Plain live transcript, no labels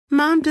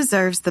Mom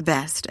deserves the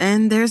best,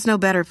 and there's no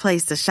better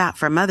place to shop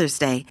for Mother's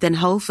Day than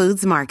Whole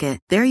Foods Market.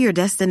 They're your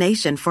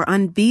destination for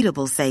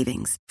unbeatable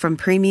savings, from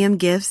premium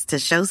gifts to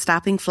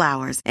show-stopping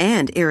flowers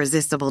and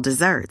irresistible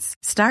desserts.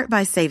 Start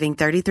by saving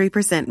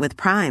 33% with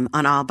Prime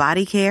on all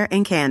body care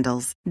and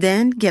candles.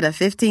 Then get a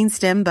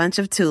 15-stem bunch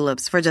of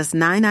tulips for just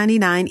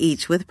 $9.99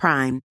 each with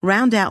Prime.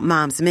 Round out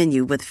Mom's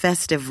menu with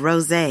festive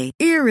rosé,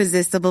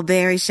 irresistible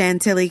berry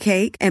chantilly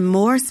cake, and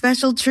more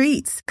special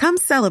treats. Come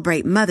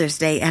celebrate Mother's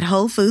Day at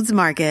Whole Foods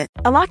Market.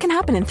 A lot can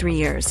happen in 3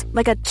 years,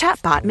 like a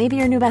chatbot may be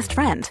your new best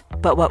friend.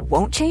 But what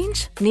won't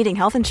change? Needing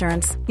health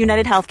insurance.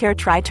 United Healthcare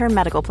Tri-Term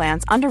Medical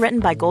Plans, underwritten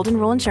by Golden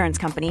Rule Insurance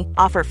Company,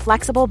 offer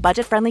flexible,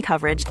 budget-friendly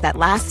coverage that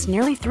lasts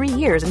nearly 3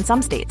 years in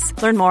some states.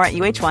 Learn more at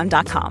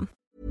uh1.com.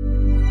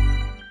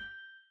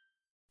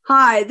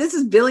 Hi, this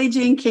is Billie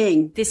Jean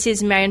King. This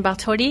is Marion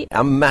Bartoli.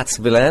 I'm Mats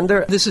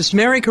Wilander. This is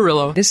Mary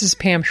Carrillo. This is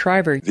Pam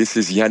Shriver. This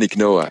is Yannick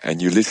Noah,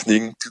 and you're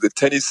listening to the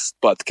Tennis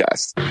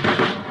Podcast.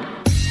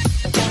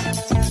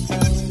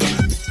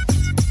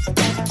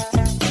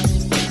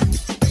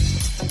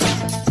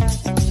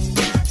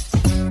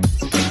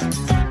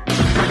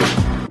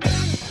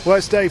 Well,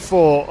 it's day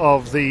 4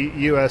 of the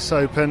US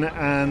Open,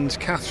 and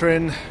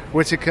Catherine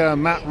Whitaker,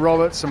 Matt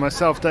Roberts and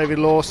myself, David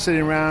Law,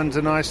 sitting around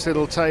a nice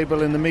little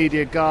table in the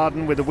media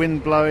garden with the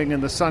wind blowing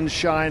and the sun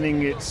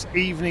shining. It's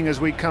evening as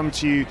we come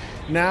to you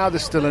now.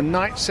 There's still a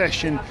night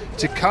session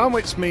to come,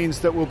 which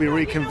means that we'll be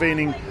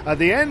reconvening at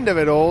the end of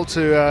it all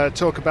to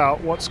talk about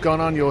what's gone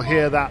on. You'll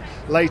hear that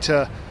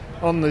later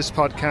on this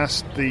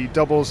podcast, the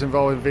doubles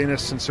involving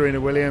Venus and Serena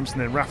Williams,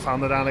 and then Rafael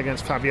Nadal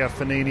against Fabio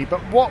Fognini.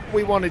 But what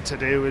we wanted to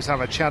do is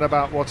have a chat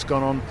about what's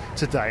gone on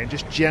today and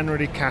just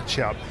generally catch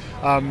up,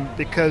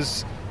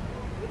 because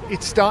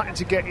it's starting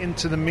to get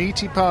into the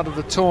meaty part of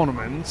the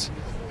tournament,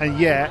 and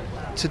yet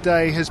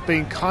today has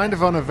been kind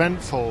of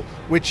uneventful,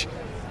 which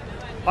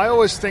I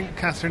always think,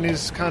 Catherine,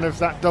 is kind of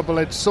that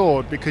double-edged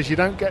sword, because you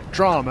don't get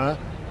drama,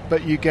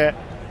 but you get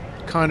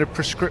kind of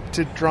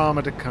prescripted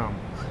drama to come.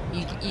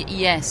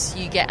 Yes,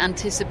 you get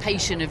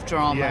anticipation of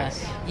drama.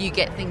 Yes. You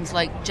get things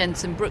like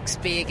Jenson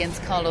Brooksby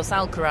against Carlos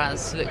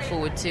Alcaraz to look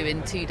forward to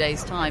in 2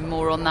 days' time.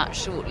 More on that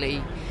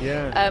shortly.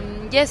 Yeah.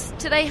 Yes,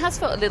 today has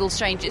felt a little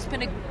strange. It's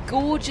been a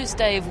gorgeous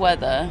day of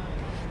weather.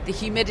 The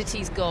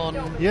humidity's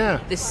gone.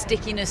 Yeah. The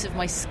stickiness of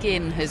my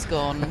skin has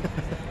gone.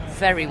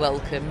 Very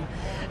welcome.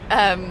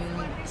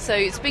 So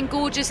it's been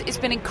gorgeous. It's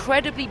been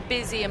incredibly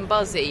busy and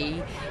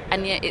buzzy,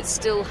 and yet it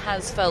still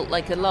has felt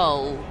like a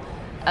lull.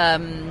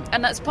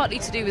 And that's partly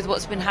to do with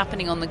what's been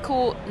happening on the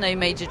court. No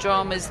major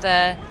dramas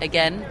there.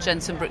 Again,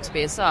 Jenson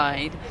Brooksby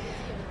aside.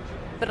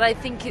 But I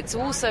think it's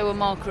also a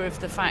marker of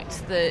the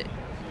fact that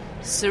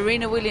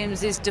Serena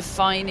Williams is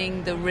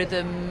defining the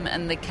rhythm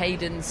and the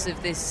cadence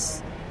of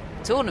this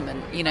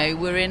tournament. You know,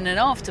 we're in an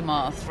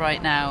aftermath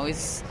right now.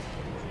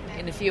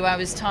 In a few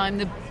hours' time,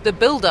 the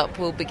build-up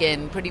will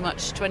begin pretty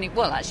much we're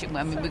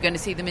going to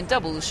see them in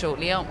doubles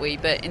shortly, aren't we?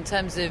 But in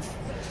terms of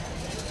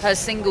her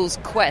singles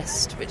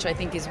quest, which I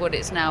think is what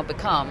it's now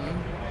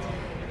become,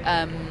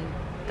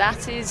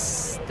 that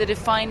is the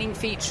defining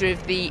feature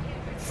of the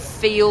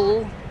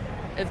feel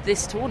of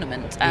this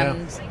tournament.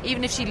 And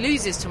even if she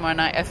loses tomorrow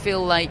night, I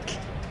feel like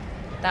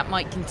that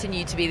might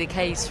continue to be the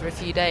case for a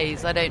few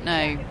days. I don't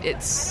know.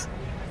 It's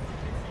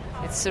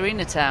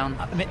Serena Town.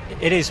 I mean,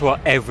 it is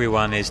what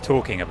everyone is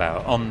talking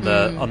about on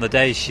the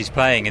days she's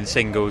playing in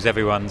singles.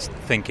 Everyone's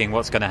thinking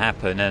what's going to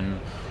happen,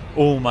 and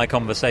all my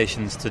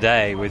conversations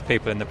today with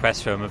people in the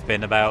press room have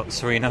been about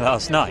Serena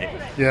last night.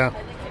 Yeah,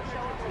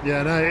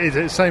 no, it's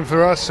the same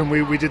for us, and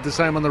we did the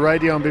same on the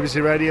radio, on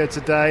BBC Radio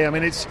today. I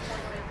mean, it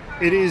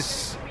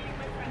is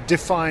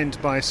defined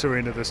by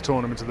Serena, this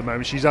tournament at the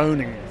moment. She's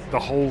owning the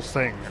whole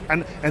thing,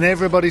 and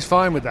everybody's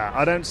fine with that.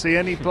 I don't see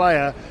any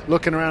player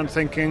looking around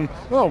thinking,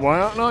 well,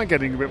 why aren't I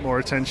getting a bit more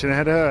attention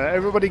ahead of her?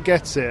 Everybody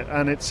gets it,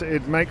 and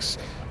it makes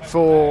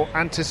for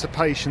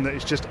anticipation that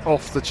is just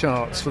off the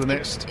charts for the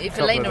next If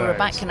couple Elena of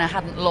days. Rybakina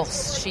hadn't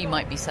lost, she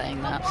might be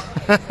saying that.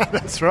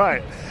 That's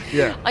right,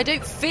 yeah. I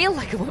don't feel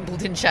like a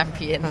Wimbledon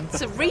champion.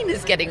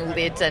 Serena's getting all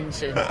the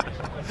attention.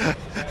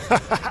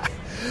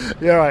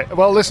 Yeah, right.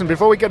 Well, listen,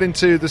 before we get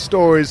into the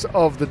stories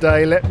of the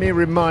day, let me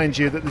remind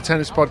you that the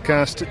Tennis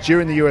Podcast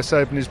during the US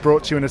Open is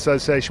brought to you in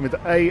association with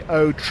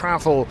AO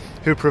Travel,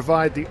 who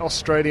provide the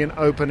Australian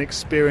Open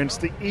experience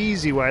the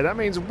easy way. That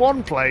means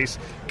one place.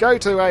 Go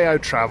to AO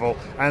Travel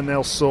and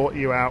they'll sort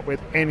you out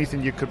with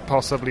anything you could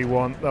possibly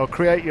want. They'll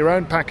create your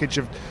own package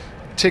of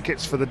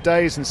tickets for the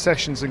days and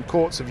sessions and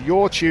courts of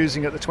your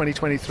choosing at the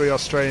 2023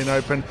 Australian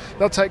Open.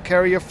 They'll take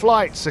care of your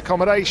flights,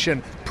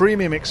 accommodation,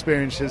 premium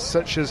experiences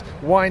such as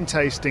wine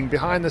tasting,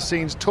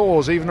 behind-the-scenes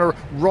tours, even a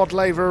Rod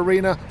Laver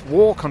Arena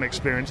walk-on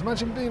experience.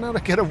 Imagine being able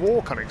to get a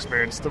walk-on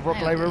experience at the Rod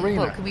Laver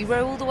Arena. Well, can we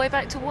roll all the way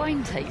back to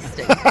wine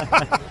tasting?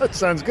 That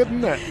sounds good,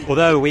 doesn't it?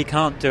 Although we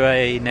can't do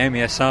a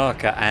Naomi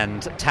Osaka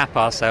and tap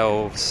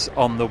ourselves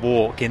on the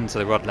walk into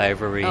the Rod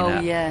Laver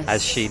Arena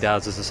as she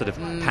does as a sort of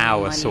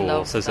power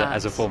source,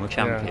 as a former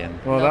champion. Yeah.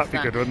 Well, that'd be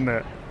good, wouldn't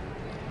it?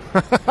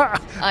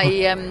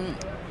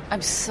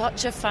 I'm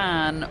such a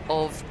fan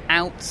of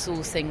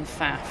outsourcing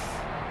faff.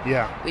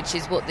 which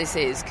is what this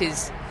is.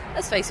 Because,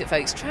 let's face it,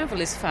 folks,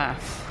 travel is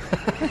faff.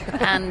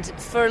 And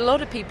for a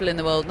lot of people in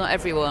the world, not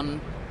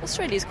everyone,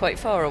 Australia's quite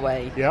far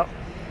away. Yeah,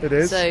 it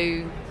is.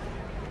 So,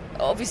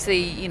 obviously,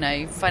 you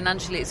know,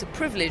 financially it's a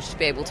privilege to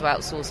be able to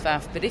outsource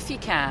faff, but if you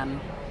can,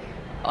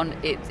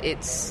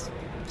 it's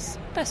the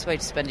best way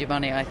to spend your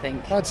money, I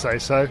think. I'd say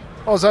so.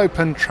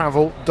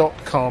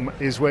 OzOpenTravel.com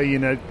is where you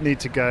need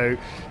to go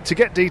to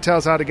get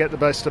details how to get the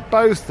best of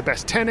both, the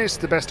best tennis,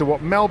 the best of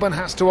what Melbourne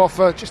has to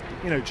offer.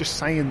 Just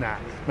saying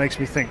that makes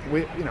me think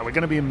we're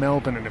going to be in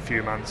Melbourne in a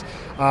few months,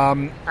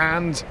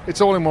 and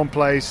it's all in one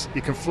place.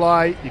 You can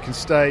fly, you can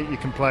stay, you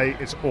can play.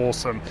 It's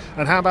awesome.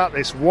 And how about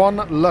this? One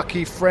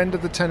lucky friend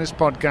of the Tennis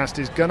Podcast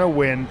is going to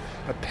win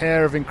a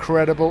pair of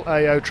incredible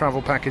AO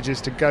travel packages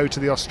to go to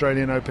the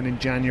Australian Open in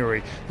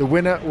January. The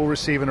winner will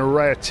receive an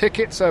array of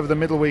tickets over the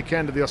middle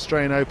weekend of the Australian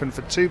Open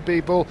for 2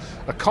 people,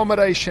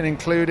 accommodation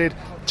included,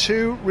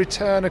 2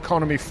 return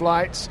economy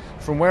flights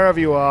from wherever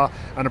you are,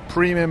 and a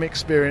premium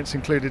experience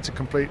included to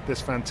complete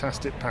this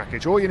fantastic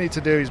package. All you need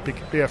to do is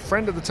be a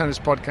friend of the Tennis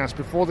Podcast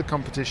before the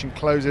competition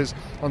closes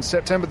on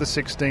September the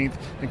 16th,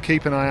 and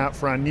keep an eye out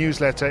for our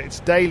newsletter. It's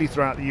daily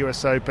throughout the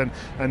US Open,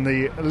 and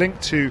the link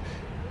to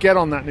get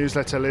on that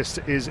newsletter list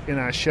is in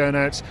our show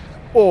notes.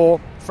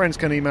 Or friends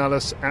can email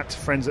us at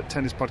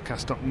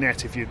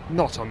friends@tennispodcast.net if you're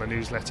not on the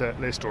newsletter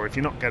list, or if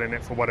you're not getting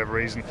it for whatever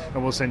reason,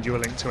 and we'll send you a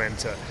link to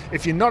enter.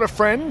 If you're not a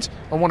friend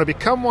and want to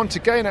become one to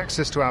gain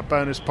access to our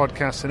bonus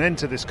podcasts and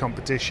enter this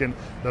competition,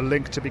 the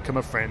link to become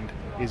a friend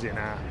is in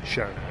our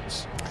show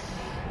notes.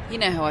 You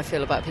know how I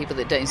feel about people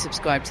that don't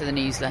subscribe to the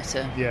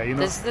newsletter. Yeah, you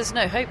know. There's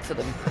no hope for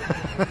them.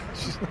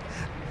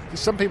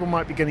 Some people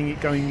might be going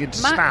into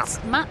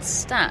spam. Matt's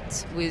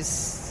stat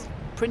was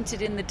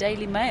printed in the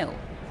Daily Mail.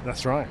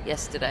 That's right.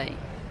 Yesterday.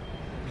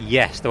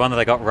 Yes, the one that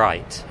I got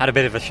right. Had a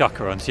bit of a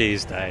shocker on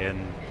Tuesday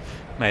and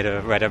read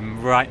a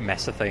right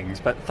mess of things,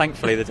 but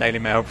thankfully the Daily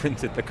Mail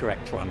printed the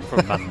correct one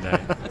from Monday.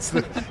 It's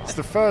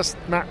the first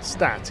Matt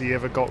stat he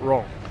ever got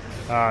wrong.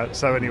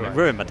 So anyway, it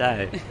ruined my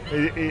day.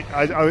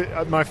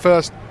 My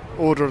first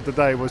order of the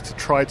day was to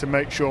try to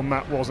make sure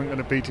Matt wasn't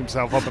going to beat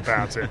himself up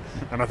about it,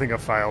 and I think I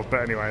failed,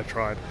 but anyway, I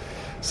tried.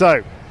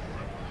 So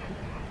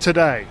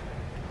today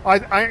I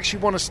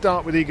actually want to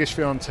start with Iga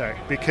Swiatek,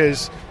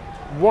 because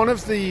one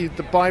of the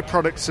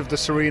byproducts of the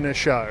Serena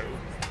show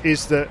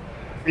is that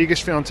Iga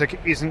Swiatek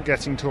isn't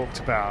getting talked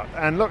about.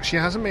 And look, she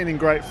hasn't been in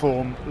great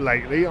form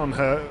lately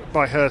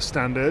by her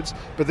standards,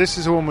 but this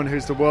is a woman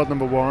who's the world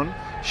number one.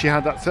 She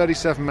had that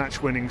 37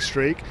 match winning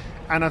streak,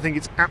 and I think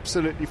it's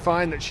absolutely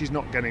fine that she's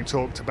not getting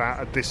talked about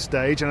at this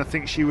stage, and I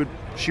think she would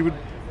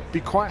be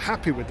quite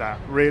happy with that,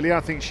 really. I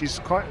think she's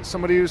quite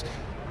somebody who's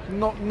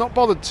not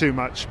bothered too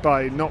much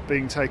by not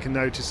being taken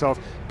notice of,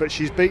 but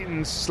she's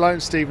beaten Sloane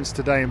Stephens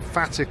today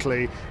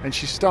emphatically, and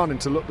she's starting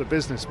to look the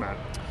businessman.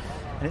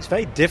 And it's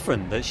very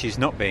different that she's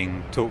not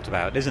being talked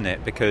about, isn't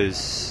it?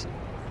 Because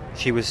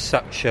she was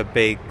such a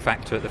big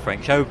factor at the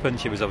French Open.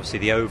 She was obviously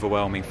the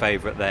overwhelming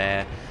favourite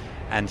there,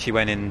 and she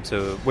went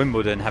into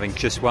Wimbledon having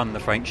just won the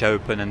French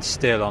Open and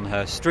still on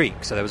her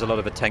streak, so there was a lot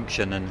of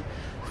attention and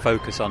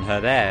focus on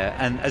her there.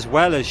 And as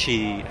well as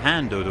she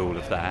handled all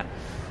of that,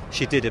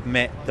 she did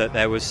admit that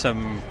there was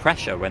some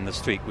pressure when the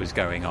streak was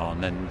going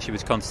on, and she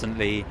was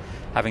constantly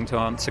having to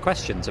answer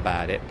questions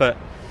about it. But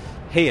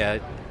here,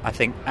 I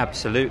think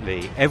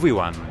absolutely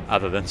everyone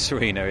other than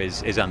Serena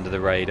is under the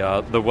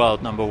radar, the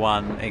world number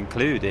one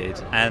included.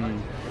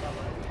 And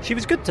she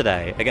was good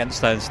today against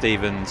Sloane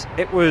Stephens.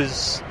 It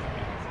was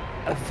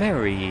a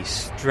very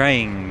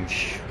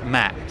strange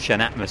match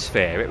and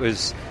atmosphere. It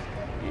was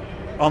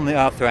on the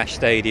Arthur Ashe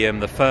Stadium,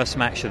 the first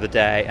match of the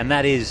day, and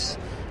that is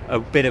a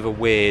bit of a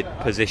weird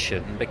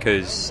position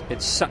because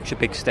it's such a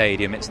big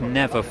stadium. It's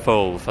never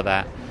full for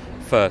that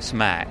first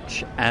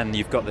match, and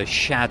you've got the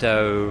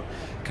shadow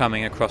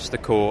coming across the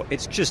court.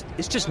 It's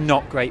just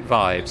not great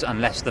vibes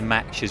unless the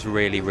match is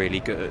really, really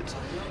good.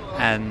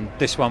 And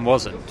this one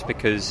wasn't,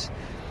 because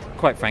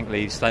quite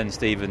frankly Sloane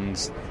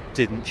Stephens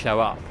didn't show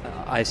up.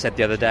 I said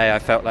the other day I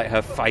felt like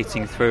her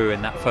fighting through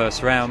in that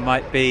first round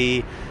might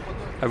be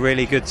a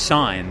really good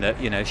sign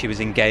that, you know, she was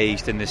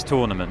engaged in this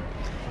tournament.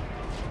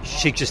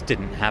 She just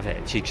didn't have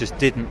it. She just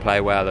didn't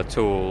play well at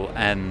all.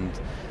 And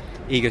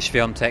Iga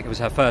Swiatek was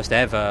her first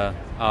ever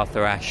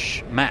Arthur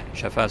Ashe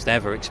match, her first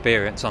ever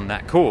experience on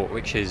that court,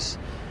 which is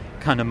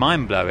kind of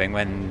mind-blowing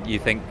when you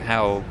think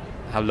how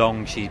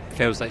long she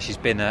feels like she's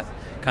been at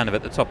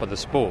the top of the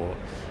sport.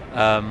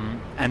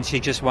 And she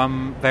just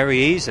won very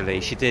easily.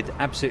 She did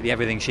absolutely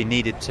everything she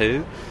needed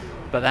to,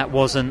 but that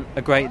wasn't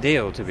a great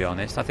deal, to be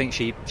honest. I think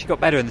she got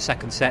better in the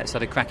second set,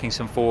 started cracking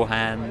some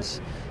forehands.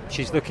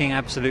 She's looking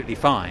absolutely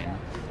fine.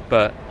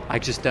 But I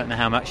just don't know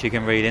how much you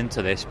can read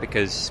into this,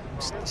 because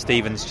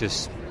Stephens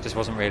just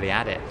wasn't really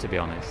at it, to be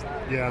honest.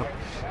 Yeah.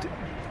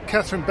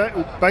 Catherine,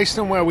 based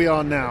on where we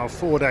are now,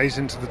 4 days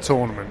into the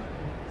tournament,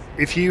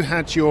 if you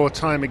had your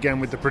time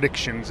again with the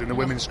predictions in the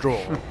women's draw...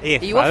 Are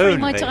you offering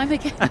my time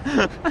again?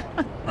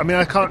 I mean,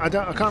 I can't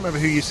remember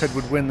who you said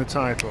would win the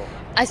title.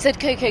 I said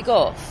Coco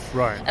Gauff.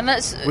 Right. And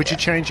that's... Would you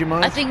change your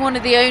mind? I think one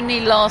of the only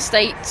last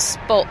 8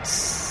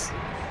 spots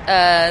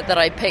that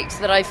I picked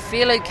that I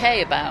feel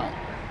okay about.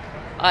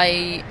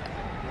 I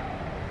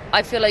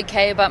feel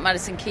okay about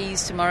Madison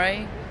Keys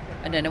tomorrow.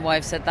 I don't know why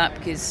I've said that,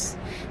 because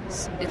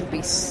it'll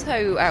be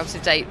so out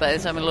of date by the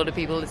time a lot of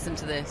people listen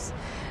to this.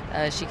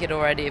 She could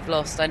already have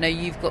lost. I know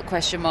you've got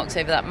question marks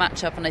over that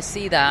matchup, and I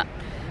see that.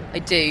 I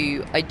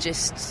do. I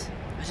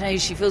don't know,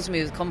 she fills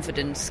me with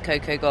confidence,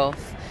 Coco Gauff.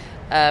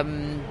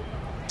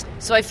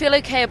 So I feel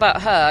okay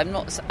about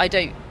her. I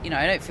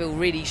don't feel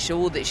really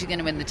sure that she's going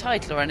to win the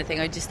title or anything.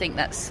 I just think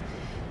that's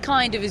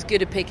kind of as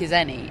good a pick as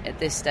any at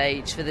this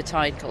stage for the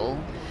title.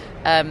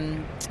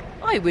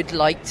 I would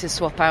like to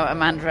swap out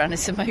Amanda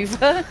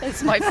Anisimova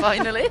as my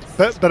finalist.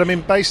 But I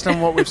mean, based on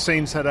what we've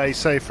seen today,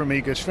 say from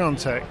Iga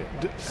Swiatek,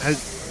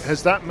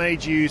 has that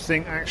made you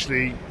think,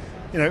 actually,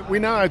 we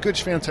know how good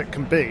Swiatek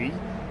can be,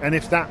 and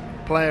if that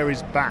player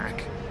is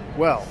back,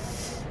 well...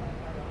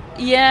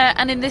 Yeah,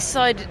 and in this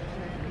side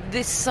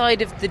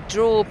of the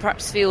draw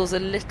perhaps feels a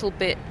little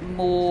bit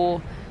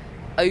more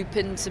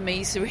open to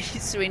me.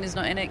 Serena's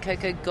not in it,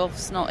 Coco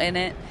Gauff's not in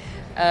it.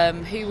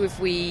 Who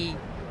have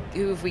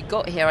we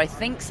got here? I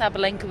think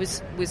Sabalenka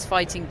was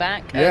fighting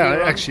back.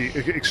 Yeah, actually,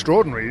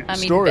 extraordinary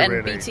story, and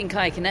really. Beating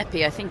Kaia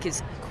Kanepi, I think,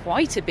 is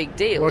quite a big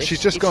deal. Well,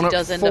 she's just gone up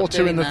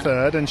 4-2 in the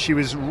third, and she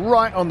was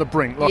right on the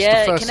brink. Lost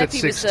the first set 6-2.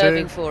 Kanepi was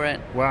serving for it.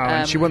 Wow,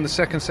 and she won the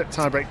second set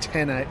tiebreak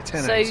 10-8.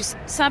 So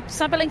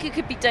Sabalenka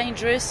could be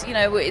dangerous.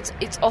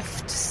 It's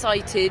oft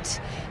cited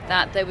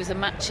that there was a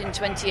match in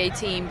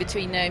 2018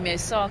 between Naomi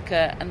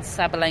Osaka and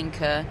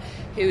Sabalenka,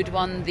 who had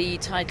won the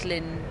title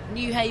in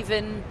New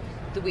Haven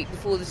the week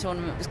before the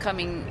tournament, was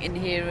coming in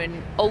here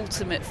in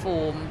ultimate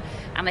form,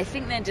 and I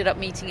think they ended up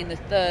meeting in the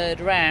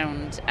third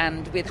round.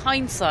 And with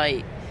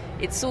hindsight,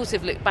 it's sort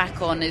of looked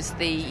back on as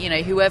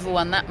whoever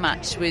won that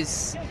match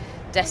was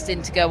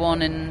destined to go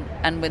on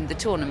and win the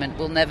tournament.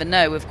 We'll never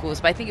know, of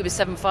course, but I think it was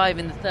 7-5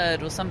 in the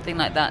third or something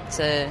like that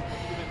to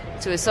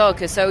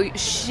Osaka. So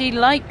she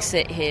likes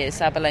it here,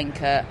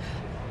 Sabalenka.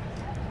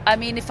 I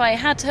mean, if I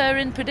had her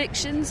in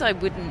predictions, I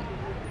wouldn't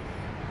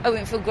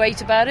feel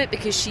great about it,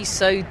 because she's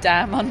so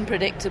damn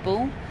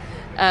unpredictable.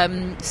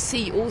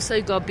 See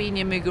also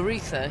Garbina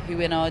Muguruza,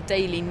 who in our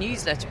daily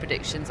newsletter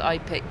predictions I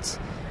picked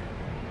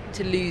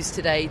to lose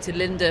today to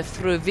Linda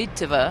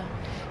Fruhvirtova,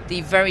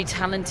 the very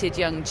talented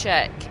young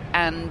Czech,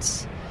 and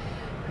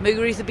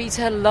Muguruza beat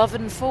her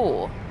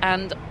 11-4,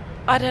 and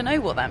I don't know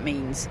what that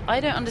means. I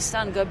don't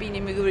understand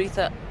Garbina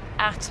Muguruza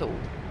at all.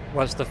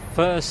 Well, it's the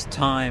first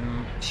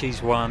time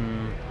she's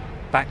won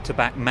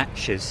back-to-back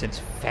matches since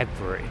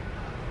February,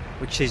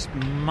 which is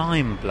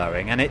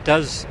mind-blowing, and it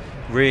does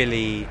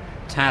really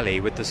tally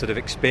with the sort of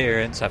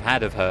experience I've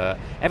had of her.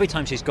 Every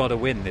time she's got a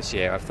win this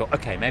year, I've thought,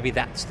 okay, maybe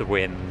that's the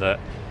win that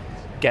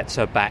gets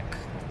her back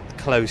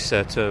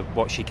closer to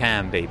what she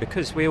can be,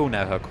 because we all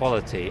know her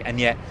quality, and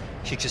yet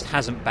she just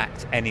hasn't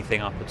backed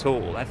anything up at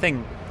all. I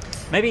think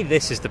maybe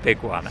this is the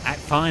big one.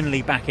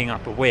 Finally backing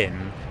up a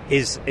win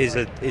is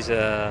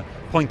a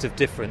point of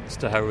difference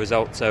to her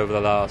results over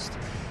the last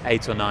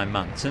 8 or 9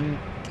 months, and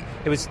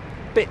it was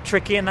bit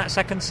tricky in that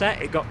second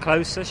set. It got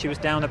closer. She was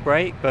down a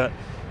break, but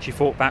she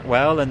fought back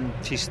well, and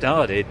she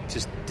started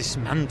just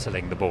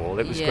dismantling the ball.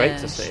 It was great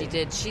to see. She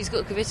did. She's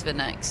got Kvitova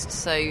next,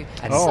 so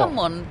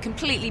someone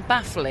completely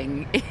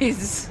baffling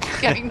is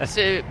going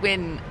to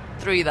win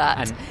through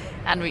that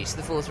and reach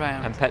the fourth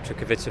round. And Petra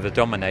Kvitova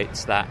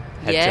dominates that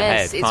head-to-head.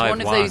 Yes, it's 5-1.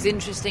 one of those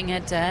interesting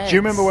head-to-heads. Do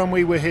you remember when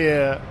we were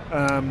here,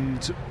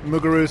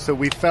 Muguruza,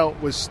 we felt,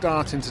 was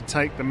starting to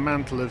take the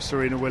mantle of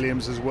Serena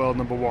Williams as world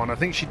number one? I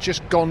think she'd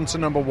just gone to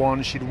number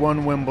one. She'd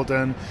won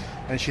Wimbledon,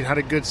 and she'd had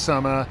a good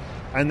summer,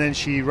 and then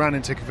she ran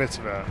into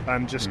Kvitova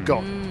and just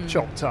got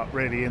chopped up,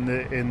 really, in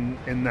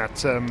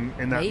that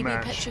Maybe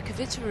match. Petra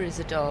Kvitova is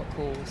a dark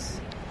horse.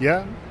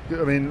 Yeah,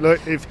 I mean, look,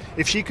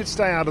 if she could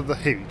stay out of the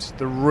heat,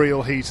 the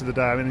real heat of the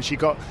day. I mean, she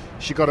got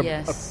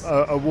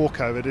a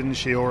walkover, didn't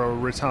she, or a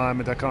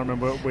retirement? I can't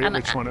remember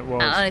which one it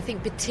was. And I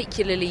think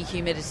particularly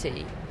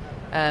humidity.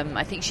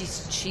 I think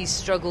she's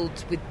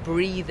struggled with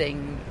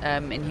breathing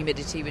in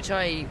humidity, which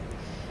I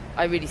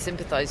really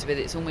sympathise with.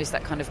 It's almost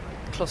that kind of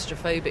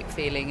claustrophobic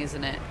feeling,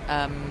 isn't it?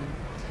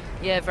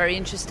 Yeah, very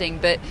interesting.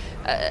 But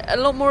a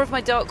lot more of my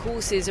dark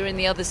horses are in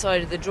the other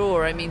side of the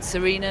draw. I mean,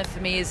 Serena,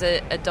 for me, is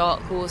a dark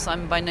horse.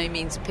 I'm by no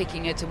means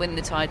picking her to win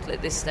the title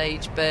at this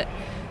stage, but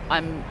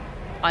I'm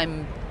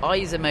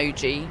eyes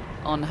emoji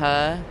on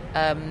her.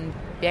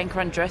 Bianca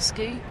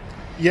Andreescu.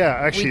 Yeah,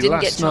 actually, we didn't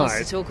last get a chance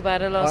night, to talk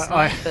about her last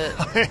night.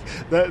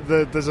 But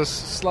there's a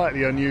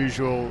slightly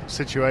unusual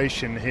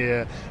situation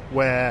here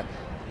where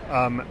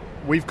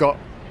we've got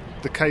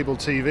the cable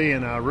TV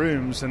in our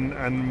rooms,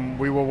 and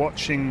we were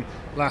watching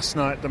last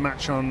night the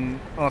match on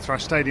Arthur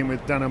Ashe Stadium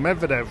with Daniil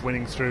Medvedev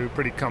winning through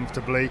pretty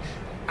comfortably,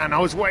 and I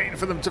was waiting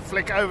for them to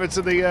flick over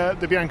to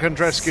the Bianca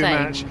Andreescu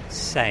match.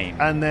 Same.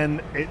 And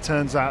then it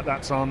turns out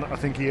that's on, I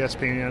think,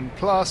 ESPN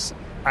Plus,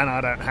 and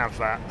I don't have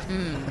that.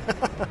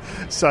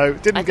 So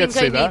didn't get to see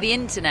that. I think only the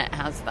internet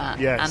has that,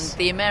 yes. and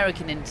the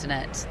American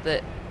internet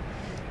that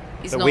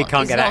we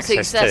can't get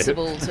access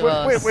accessible to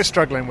us. We're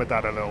struggling with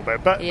that a little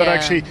bit, but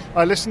actually,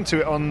 I listened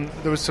to it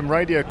there was some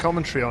radio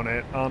commentary on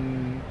it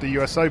on the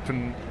US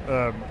Open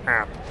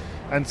app,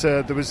 and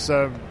there was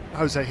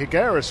Jose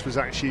Higueras was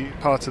actually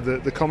part of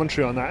the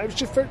commentary on that. It was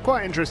just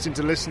quite interesting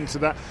to listen to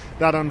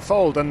that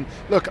unfold. And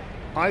look,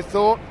 I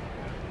thought,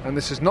 and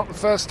this is not the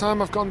first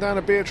time I've gone down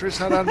a Beatriz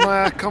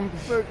Haddad-Maia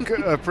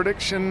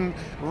prediction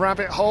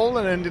rabbit hole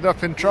and ended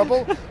up in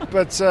trouble.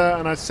 But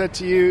and I said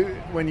to you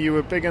when you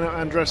were bigging up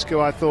Andreescu,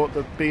 I thought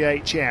that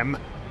BHM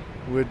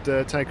would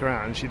take her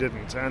out, and she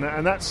didn't.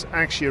 And that's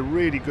actually a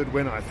really good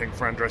win, I think,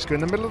 for Andreescu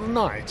in the middle of the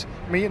night.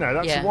 I mean,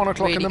 that's 1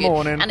 o'clock really in the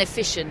morning. And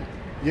efficient.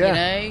 Yeah. You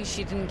know,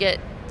 she didn't get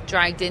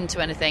dragged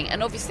into anything.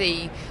 And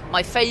obviously,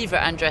 my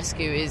favourite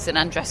Andreescu is an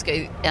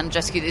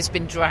Andreescu that's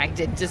been dragged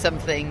into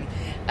something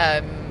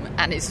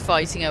and is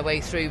fighting her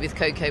way through with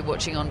Coco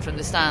watching on from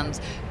the stands.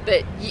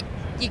 But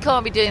you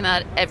can't be doing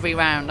that every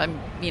round.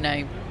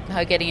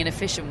 Her getting an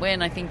efficient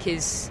win, I think,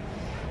 is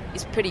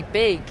pretty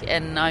big.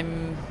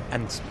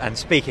 And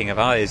speaking of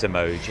eyes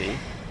emoji,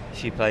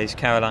 she plays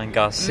Caroline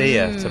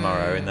Garcia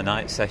tomorrow in the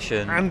night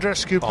session.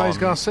 Andreescu plays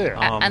Garcia.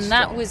 And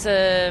that was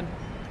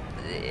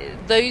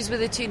those were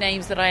the two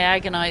names that I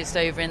agonised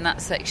over in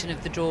that section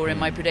of the draw in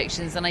my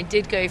predictions, and I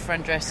did go for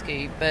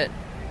Andreescu, but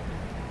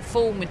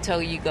form would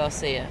tell you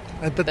Garcia.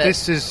 But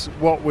this is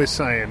what we're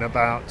saying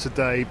about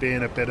today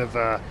being a bit of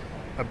a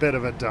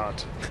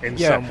dud in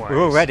some ways.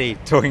 We're already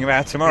talking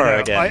about tomorrow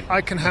again.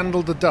 I can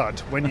handle the dud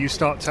when you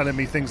start telling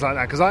me things like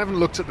that, because I haven't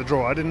looked at the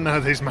draw. I didn't know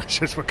these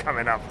matches were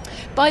coming up.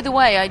 By the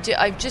way,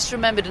 I've just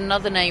remembered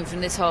another name from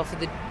this half of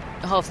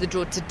the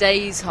draw,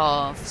 today's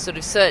half, sort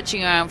of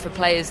searching around for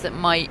players that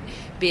might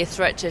be a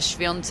threat to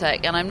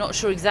Swiatek, and I'm not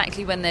sure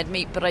exactly when they'd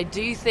meet, but I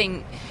do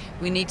think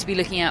we need to be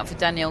looking out for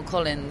Danielle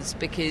Collins,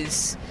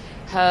 because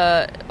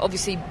her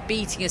obviously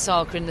beating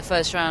Osaka in the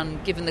first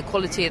round, given the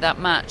quality of that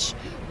match,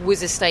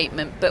 was a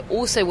statement, but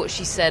also what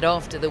she said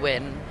after the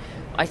win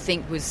I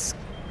think was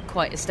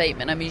quite a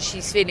statement. I mean,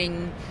 she's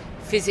feeling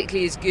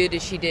physically as good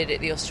as she did at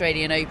the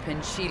Australian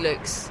Open. She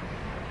looks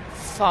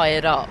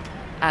fired up,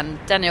 and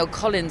Danielle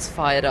Collins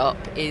fired up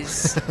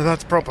is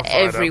that's proper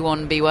fired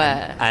everyone up.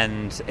 Beware.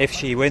 And if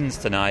she wins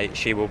tonight,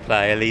 she will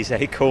play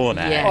Alizé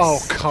Cornet. Yes,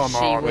 oh, come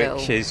on.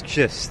 Which is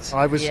just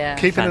I was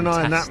keeping an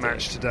eye on that fantastic.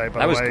 match today, by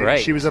that the was way.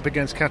 Great. She was up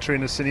against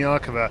Katerina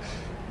Siniakova,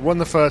 won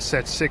the first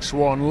set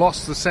 6-1,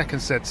 lost the second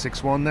set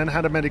 6-1, then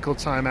had a medical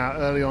timeout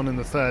early on in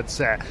the third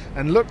set,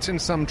 and looked in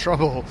some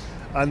trouble,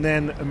 and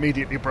then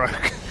immediately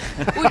broke.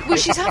 Well,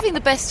 she's having the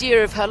best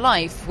year of her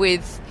life,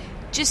 with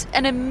just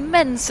an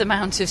immense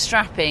amount of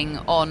strapping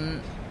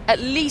on at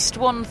least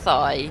one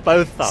thigh.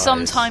 Both thighs.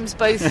 Sometimes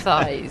both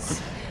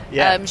thighs.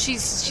 Yeah.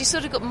 She's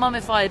sort of got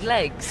mummified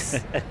legs.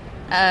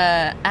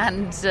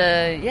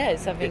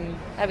 It's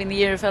having the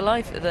year of her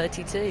life at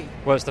 32.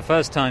 Well, it's the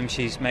first time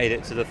she's made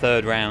it to the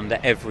third round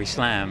at every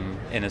slam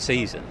in a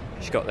season.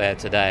 She got there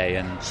today,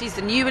 and she's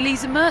the new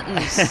Elisa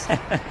Mertens.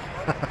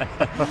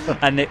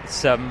 And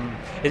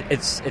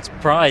it's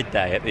Pride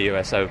Day at the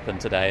US Open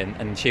today,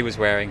 and she was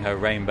wearing her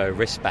rainbow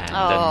wristband,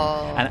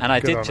 and I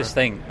did just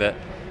think that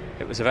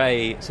it was a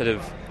very sort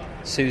of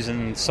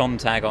Susan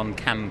Sontag on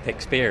camp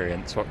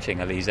experience watching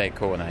Alizé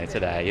Cornet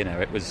today. You know,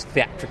 it was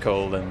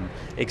theatrical and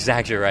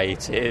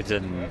exaggerated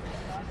and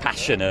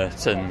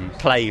passionate and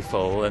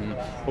playful and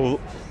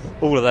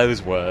all of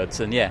those words,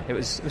 and it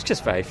was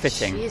just very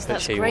fitting.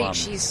 That's she great. won.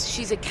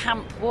 She's a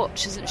camp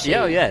watch, isn't she?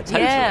 Yeah,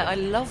 totally. Yeah, I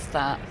love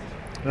that.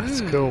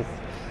 That's cool.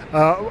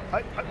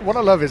 What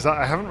I love is that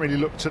I haven't really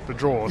looked at the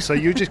draw, so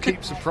you just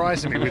keep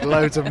surprising me with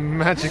loads of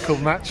magical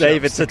matchups.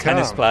 David's a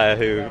tennis player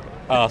who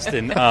asked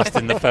in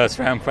the first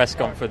round press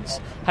conference,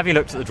 have you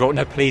looked at the draw?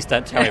 No, please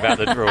don't tell me about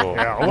the draw.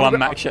 One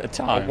match at a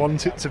time. I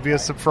want it to be a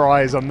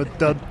surprise on the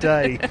dud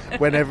day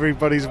when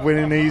everybody's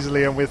winning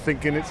easily and we're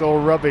thinking it's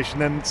all rubbish,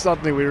 and then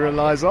suddenly we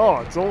realise,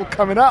 it's all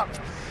coming up.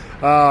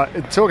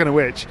 Talking of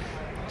which,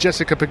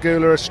 Jessica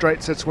Pegula, a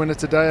straight sets winner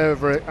today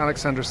over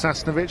Alexandra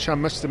Sasnovich. I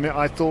must admit,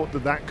 I thought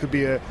that could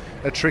be a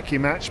tricky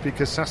match,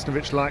 because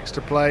Sasnovich likes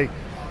to play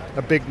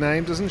a big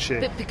name, doesn't she?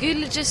 But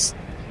Pegula just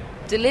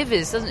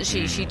delivers, doesn't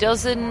she? She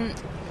doesn't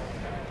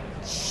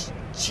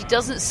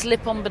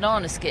slip on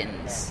banana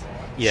skins.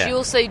 Yeah. She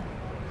also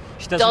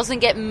doesn't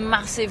get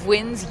massive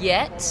wins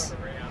yet,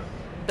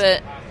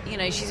 but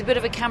she's a bit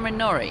of a Cameron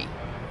Norrie.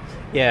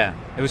 Yeah,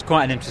 it was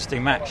quite an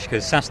interesting match,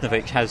 because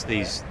Sasnovich has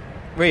these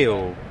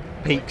real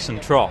peaks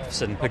and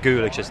troughs, and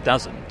Pegula just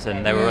doesn't,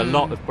 and there were a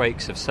lot of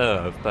breaks of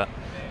serve, but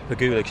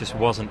Pegula just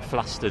wasn't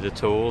flustered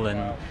at all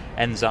and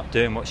ends up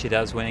doing what she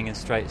does, winning in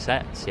straight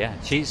sets. Yeah,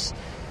 she's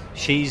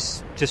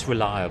just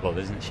reliable,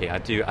 isn't she? I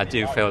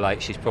do feel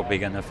like she's probably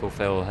going to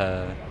fulfill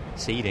her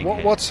seeding.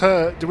 What's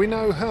her? Do we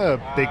know her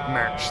big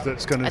match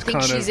that's going to? I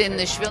think she's in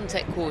the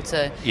Swiatek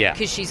quarter. Yeah,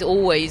 because she's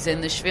always in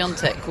the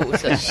Swiatek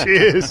quarter. She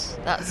is.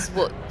 That's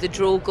what the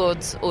draw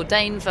gods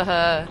ordained for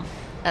her,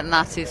 and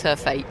that is her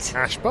fate.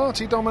 Ash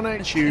Barty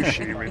dominates you,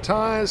 she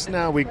retires,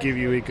 now we give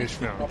you Iga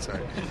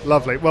Swiatek.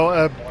 Lovely.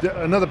 Well,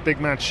 another big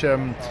match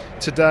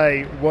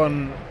today,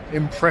 one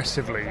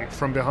impressively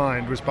from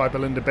behind was by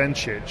Belinda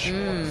Bencic.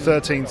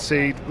 13th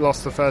seed,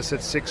 lost the first set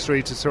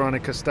 6-3 to Sorana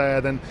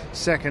Castella, then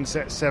second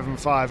set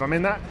 7-5. I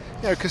mean, that,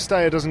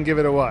 Castella doesn't give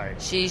it away.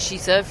 She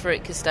served for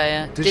it,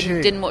 Castella.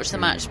 Didn't watch the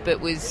match, but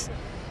was...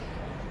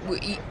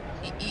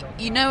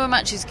 You know a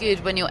match is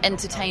good when you're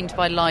entertained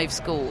by live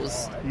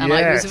scores, and yes.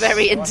 I was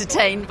very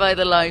entertained by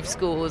the live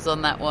scores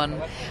on that one.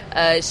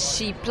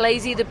 She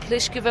plays either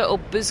Pliskova or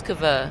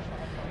Buzkova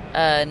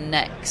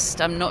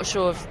next. I'm not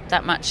sure if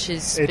that match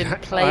has been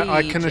played.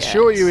 I can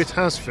assure you it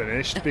has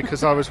finished,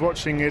 because I was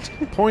watching it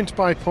point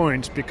by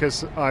point,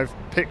 because I've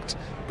picked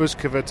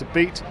Buzkova to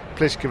beat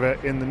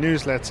Pliskova in the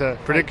newsletter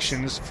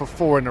predictions for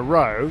 4 in a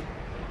row.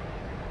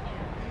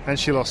 And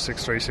she lost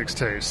 6-3,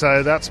 6-2.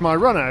 So that's my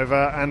run over,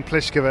 and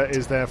Pliskova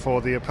is therefore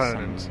the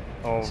opponent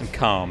of some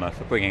karma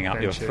for bringing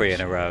up your 3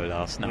 in a row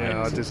last night.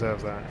 Yeah, I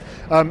deserve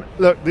that.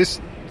 Look, this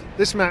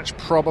match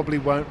probably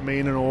won't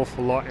mean an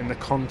awful lot in the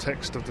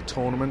context of the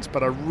tournament,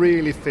 but I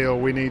really feel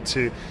we need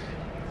to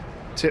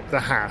tip the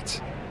hat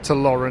to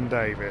Lauren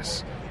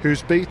Davis,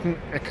 who's beaten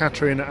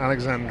Ekaterina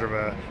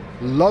Alexandrova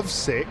love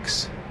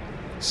 6,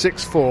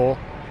 6-4,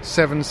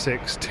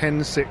 7-6,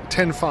 10-6,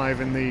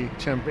 10-5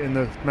 in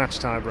the match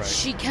tie break.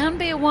 She can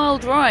be a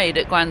wild ride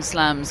at Grand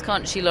Slams,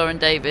 can't she, Lauren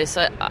Davis?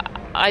 I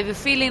have a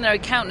feeling there are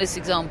countless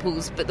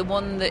examples, but the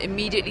one that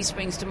immediately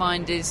springs to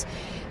mind is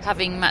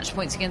having match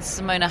points against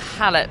Simona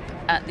Halep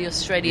at the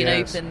Australian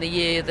Open, the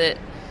year that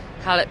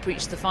Halep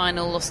reached the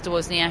final, lost to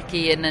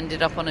Wozniacki, and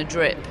ended up on a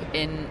drip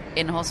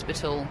in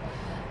hospital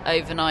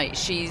overnight.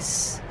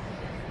 She's...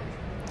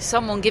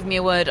 Someone give me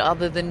a word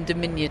other than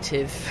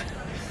diminutive.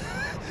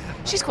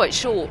 She's quite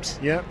short.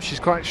 Yeah,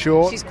 she's quite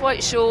short. She's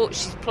quite short,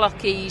 she's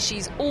plucky,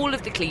 she's all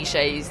of the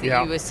cliches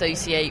that you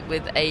associate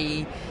with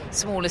a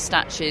smaller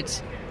statured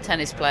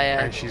tennis player.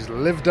 And she's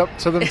lived up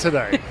to them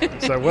today.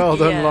 So well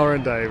done,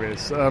 Lauren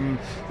Davis. There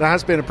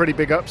has been a pretty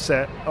big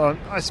upset.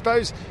 I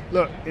suppose,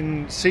 look,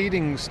 in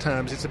seedings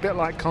terms, it's a bit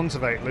like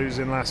Kontaveit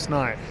losing last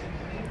night.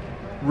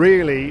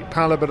 Really,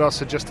 Paula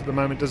Badosa just at the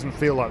moment doesn't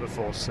feel like the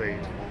 4th seed.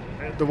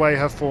 The way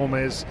her form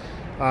is...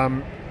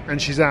 and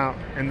she's out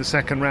in the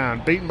second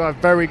round, beaten by a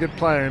very good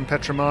player in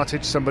Petra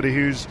Martic, somebody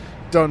who's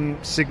done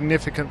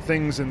significant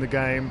things in the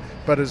game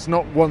but has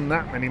not won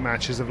that many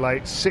matches of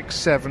late.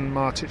 6-7,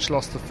 Martic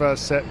lost the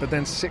first set, but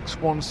then 6-1,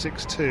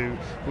 6-2,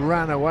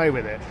 ran away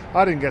with it.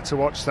 I didn't get to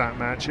watch that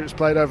match. It was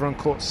played over on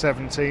court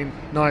 17.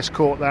 Nice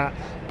court, that,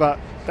 but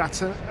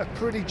that's a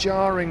pretty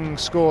jarring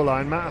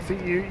scoreline. Matt, I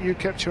think you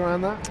kept your eye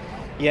on that?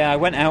 Yeah, I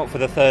went out for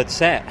the third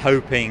set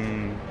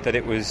hoping that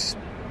it was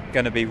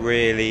going to be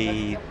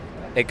really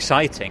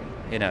exciting,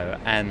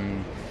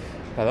 and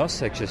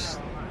Badosa just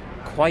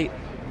quite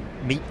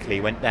meekly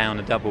went down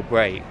a double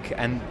break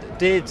and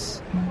did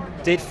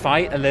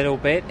fight a little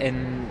bit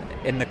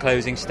in the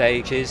closing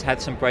stages,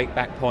 had some break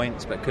back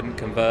points but couldn't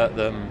convert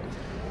them.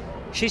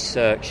 She's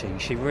searching,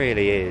 she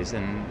really is,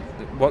 and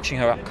watching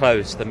her up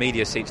close, the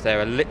media seats there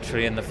are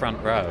literally in the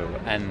front row,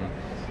 and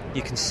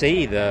you can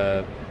see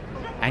the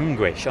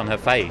anguish on her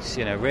face,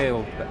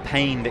 real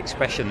pained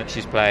expression that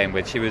she's playing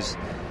with. She was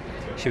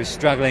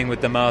struggling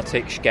with the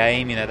Martic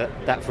game,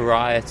 that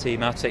variety.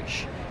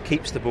 Martic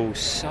keeps the ball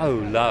so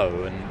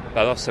low, and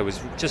Badosa was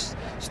just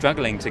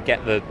struggling to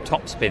get the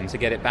topspin to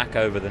get it back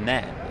over the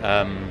net.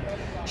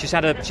 She's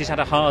had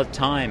a hard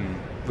time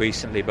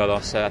recently,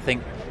 Badosa. I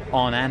think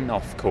on and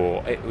off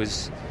court. It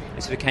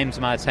sort of came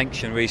to my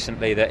attention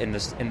recently that in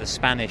the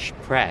Spanish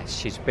press,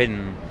 she's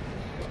been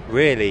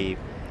really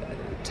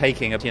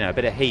taking a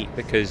bit of heat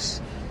because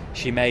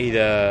she made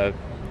a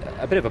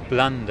bit of a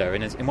blunder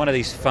in one of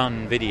these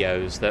fun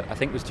videos that I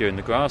think was during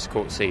the grass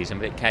court season,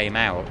 but it came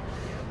out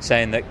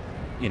saying that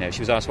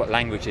she was asked what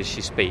languages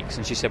she speaks,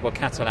 and she said, well,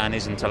 Catalan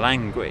isn't a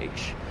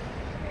language.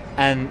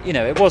 And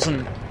it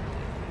wasn't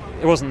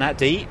that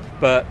deep,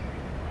 but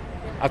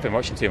I've been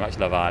watching too much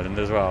Love Island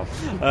as well.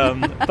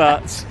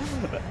 But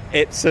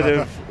it sort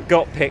of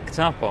got picked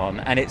up on,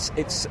 and it's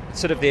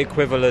sort of the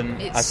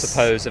equivalent, I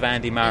suppose, of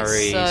Andy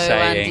Murray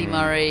saying Andy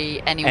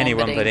Murray,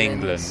 anyone but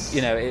England.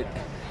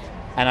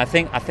 And I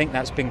think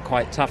that's been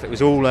quite tough. It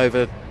was all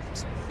over,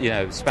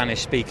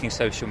 Spanish-speaking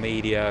social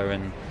media,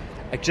 and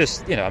it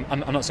just, I'm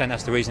not saying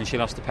that's the reason she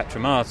lost to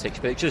Petra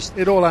Martic, but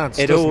it all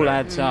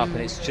adds up, and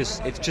it's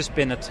just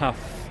been a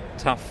tough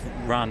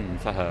run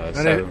for her.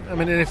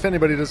 And if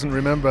anybody doesn't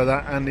remember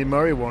that Andy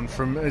Murray one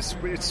from it's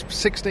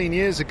 16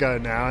 years ago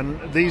now,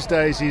 and these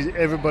days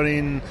everybody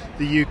in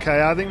the UK,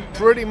 I think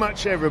pretty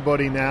much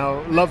everybody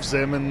now loves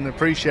him and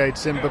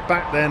appreciates him, but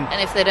back then,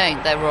 and if they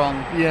don't, they're wrong.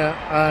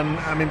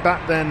 And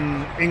back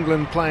then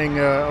England playing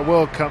a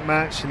World Cup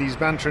match, and he's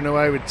bantering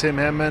away with Tim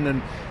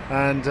Henman,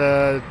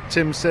 and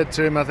Tim said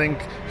to him, I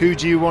think, who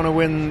do you want to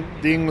win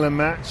the England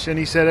match? And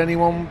he said,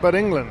 anyone but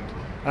England.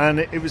 And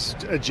it was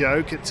a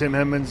joke at Tim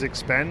Henman's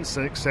expense,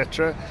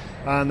 etc.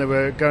 And they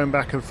were going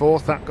back and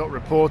forth. That got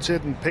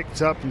reported and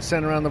picked up and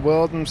sent around the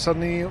world, and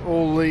suddenly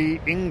all the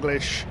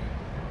English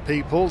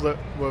people that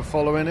were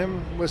following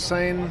him were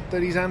saying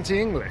that he's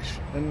anti-English,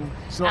 and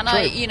it's not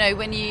true.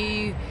 When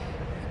you,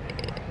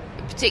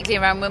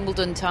 particularly around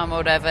Wimbledon time or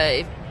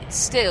whatever,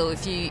 still,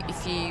 if you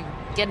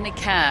get in a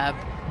cab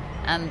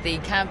and the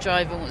cab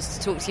driver wants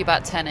to talk to you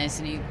about tennis,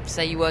 and you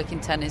say you work in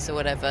tennis or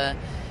whatever,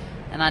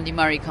 and Andy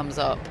Murray comes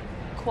up,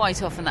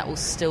 quite often that will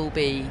still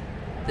be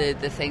the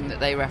thing that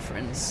they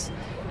reference.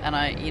 And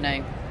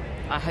I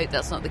hope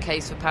that's not the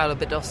case for Paula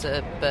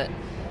Badosa, but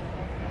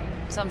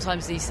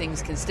sometimes these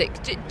things can stick.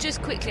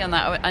 Just quickly on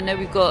that, I know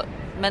we've got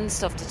men's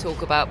stuff to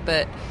talk about,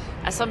 but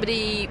as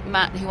somebody,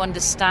 Matt, who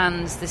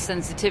understands the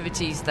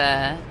sensitivities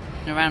there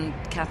around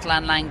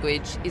Catalan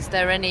language,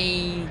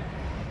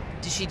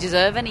 does she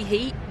deserve any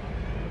heat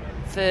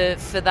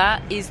for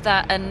that? Is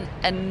that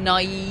a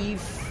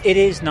naive? It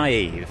is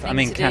naive. I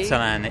mean,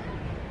 Catalan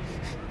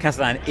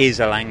is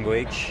a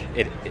language.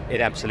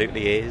 It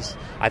absolutely is.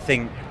 I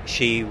think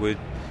she would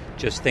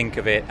just think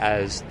of it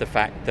as the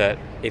fact that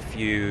if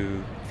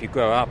you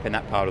grow up in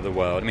that part of the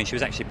world, I mean, she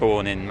was actually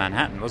born in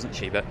Manhattan, wasn't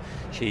she? But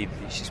she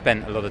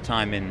spent a lot of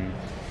time in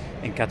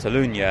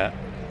Catalonia.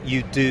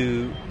 You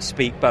do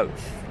speak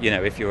both.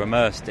 If you're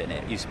immersed in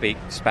it, you speak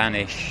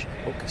Spanish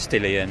or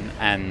Castilian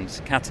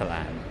and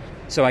Catalan.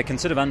 So I can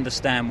sort of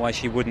understand why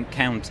she wouldn't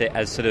count it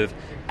as sort of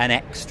an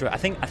extra. I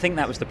think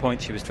that was the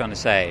point she was trying to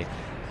say.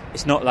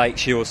 It's not like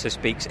she also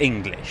speaks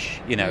English,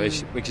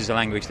 which is a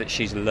language that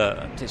she's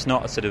learned. It's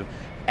not a sort of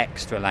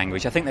extra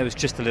language. I think there was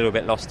just a little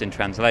bit lost in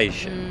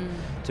translation,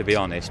 to be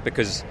honest,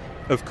 because,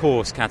 of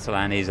course,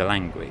 Catalan is a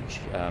language.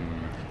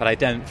 But I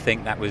don't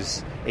think that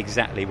was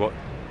exactly what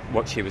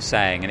she was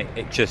saying, and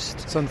it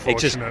just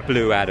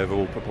blew out of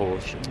all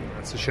proportion.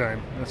 That's a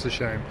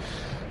shame.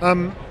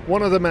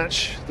 One other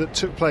match that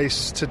took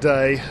place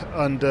today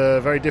under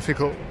very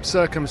difficult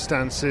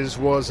circumstances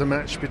was a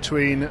match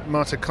between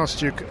Marta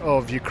Kostyuk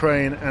of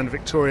Ukraine and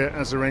Victoria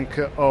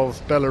Azarenka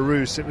of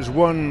Belarus. It was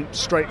won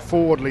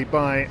straightforwardly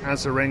by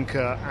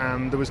Azarenka,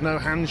 and there was no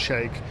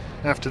handshake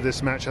after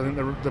this match. I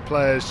think the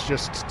players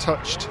just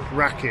touched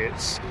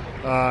rackets,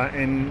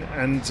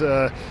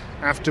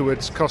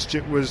 afterwards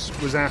Kostyuk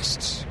was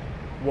asked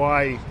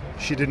why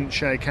she didn't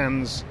shake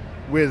hands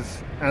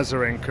with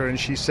Azarenka, and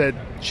she said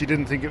she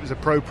didn't think it was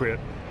appropriate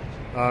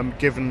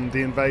given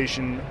the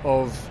invasion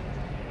of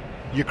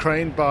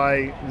Ukraine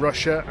by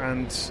Russia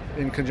and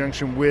in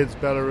conjunction with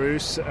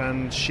Belarus,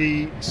 and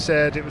she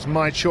said it was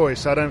my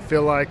choice. I don't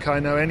feel like I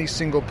know any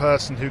single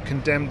person who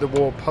condemned the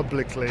war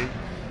publicly,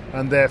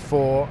 and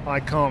therefore I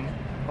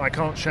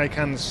can't shake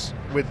hands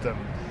with them.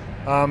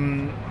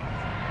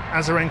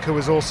 Azarenka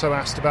was also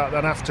asked about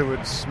that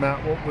afterwards.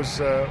 Matt, what was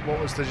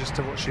the gist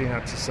of what she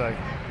had to say?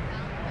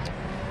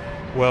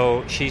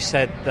 Well, she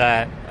said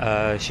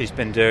that she's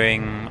been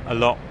doing a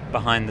lot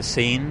behind the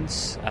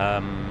scenes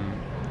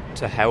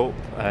to help.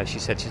 She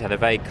said she's had a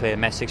very clear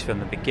message from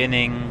the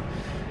beginning,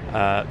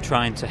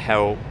 trying to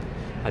help.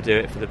 I do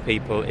it for the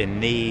people in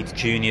need,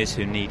 juniors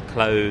who need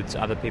clothes,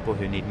 other people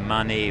who need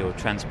money or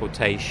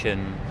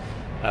transportation.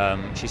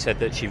 She said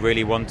that she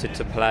really wanted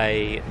to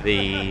play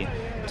the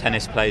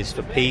Tennis Plays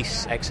for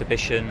Peace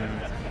exhibition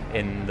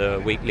in the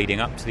week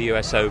leading up to the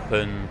US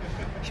Open.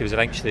 She was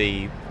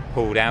eventually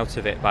pulled out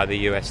of it by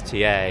the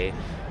USTA,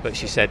 but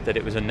she said that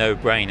it was a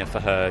no-brainer for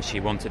her. She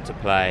wanted to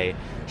play.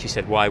 She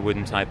said, why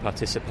wouldn't I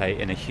participate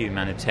in a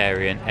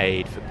humanitarian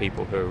aid for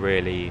people who are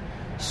really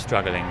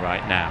struggling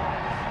right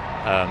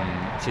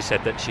now? She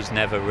said that she's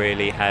never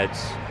really had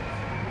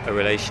a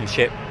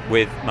relationship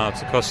with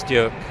Marta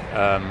Kostyuk,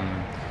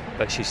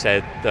 but she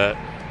said that,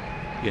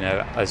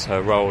 as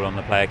her role on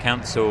the Player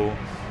Council,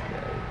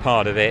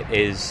 part of it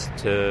is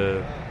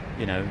to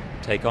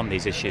take on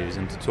these issues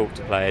and to talk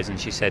to players, and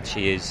she said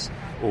she is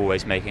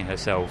always making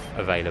herself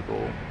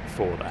available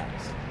for that.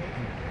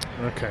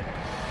 Okay.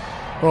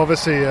 Well,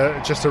 obviously,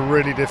 just a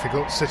really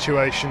difficult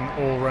situation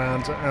all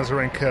round.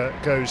 Azarenka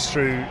goes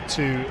through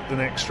to the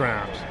next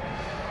round.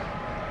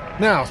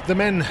 Now, the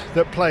men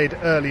that played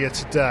earlier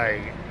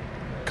today,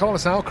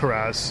 Carlos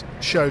Alcaraz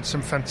showed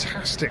some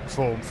fantastic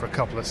form for a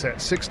couple of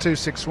sets. 6-2,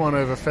 6-1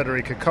 over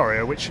Federico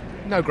Coria, which,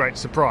 no great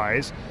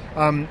surprise.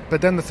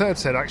 But then the third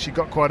set actually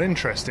got quite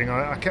interesting.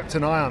 I kept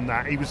an eye on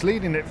that. He was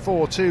leading at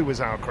 4-2 with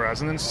Alcaraz,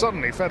 and then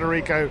suddenly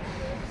Federico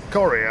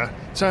Coria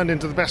turned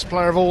into the best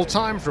player of all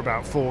time for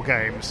about 4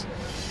 games.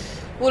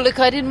 Well, look,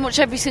 I didn't watch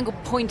every single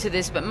point of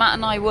this, but Matt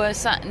and I were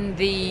sat in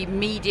the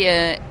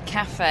media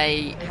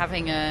cafe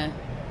having a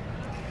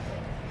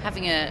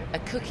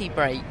cookie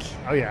break.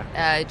 Oh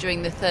yeah.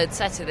 During the third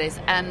set of this,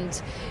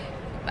 and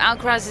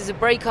Alcaraz is a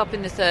break up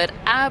in the third,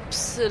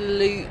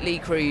 absolutely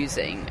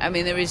cruising. I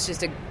mean, there is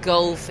just a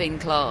gulfing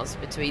class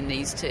between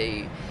these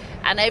two,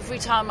 and every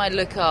time I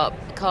look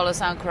up, Carlos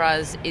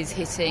Alcaraz is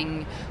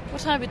hitting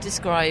what I would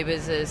describe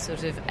as a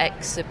sort of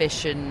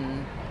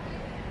exhibition,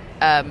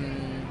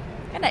 an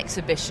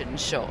exhibition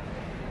shot,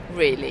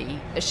 really,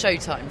 a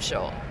Showtime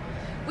shot,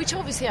 which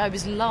obviously I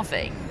was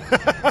loving,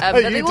 but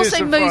they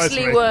also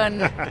mostly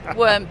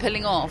weren't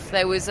pulling off.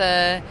 There was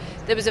a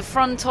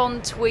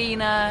front-on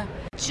tweener,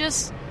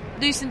 just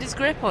loosened his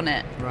grip on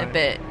it a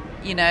bit,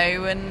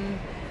 and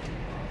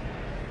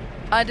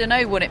I don't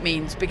know what it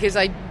means, because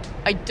I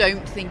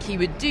don't think he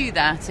would do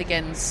that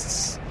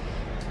against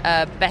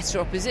better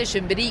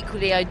opposition, but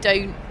equally I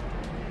don't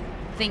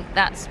think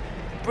that's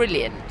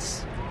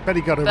brilliant. Bet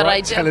he got a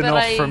right telling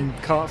off from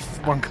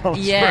Juan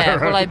Carlos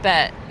Ferrero. Well, I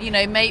bet.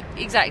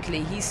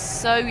 Exactly. He's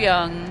so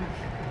young.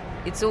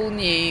 It's all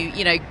new.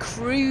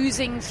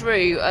 Cruising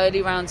through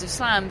early rounds of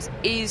slams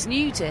is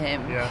new to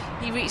him.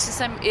 Yeah. He reached the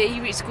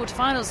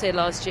quarterfinals here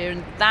last year,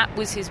 and that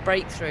was his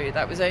breakthrough.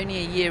 That was only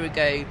a year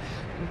ago.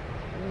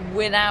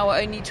 We're now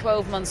only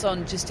 12 months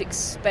on, just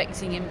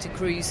expecting him to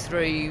cruise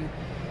through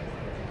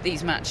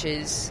these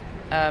matches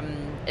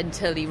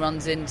until he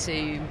runs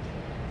into,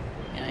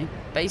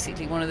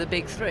 basically one of the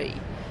big three,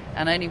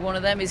 and only one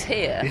of them is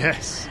here.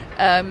 Yes.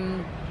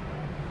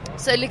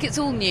 So look, it's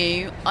all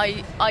new.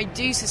 I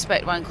do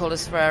suspect Juan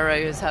Carlos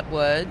Ferrero has had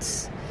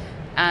words,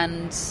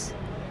 and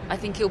I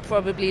think he'll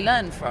probably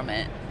learn from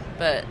it.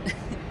 But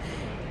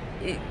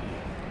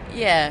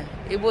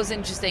it was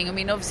interesting. I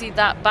mean, obviously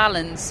that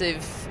balance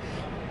of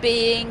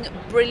being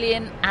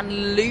brilliant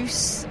and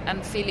loose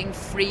and feeling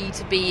free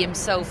to be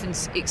himself and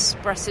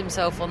express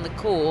himself on the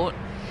court,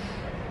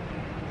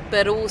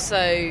 but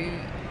also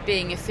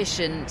being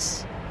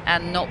efficient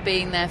and not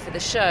being there for the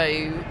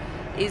show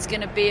is going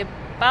to be a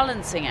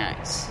balancing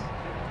act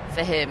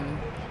for him.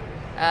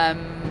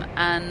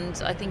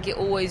 And I think it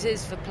always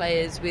is for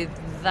players with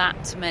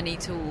that many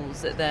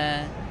tools at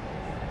their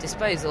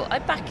disposal. I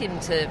back him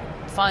to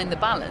find the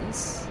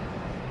balance,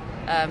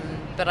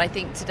 but I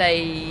think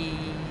today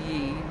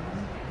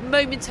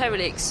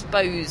momentarily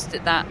exposed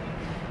that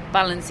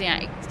balancing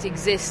act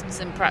exists,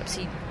 and perhaps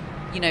he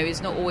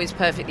is not always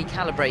perfectly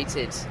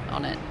calibrated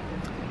on it.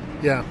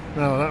 Yeah,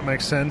 no, that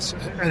makes sense.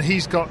 And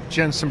he's got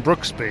Jenson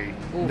Brooksby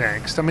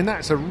next. I mean,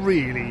 that's a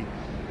really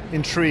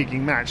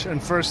intriguing match.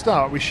 And for a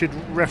start, we should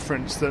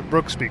reference that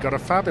Brooksby got a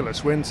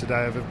fabulous win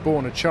today over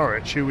Borna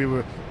Coric, who we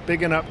were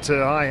bigging up to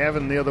high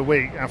heaven the other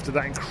week after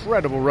that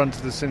incredible run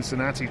to the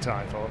Cincinnati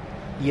title.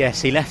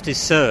 Yes, he left his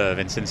serve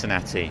in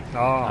Cincinnati,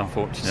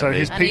 unfortunately. So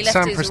his Pete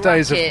Sampras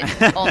days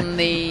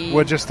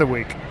were just a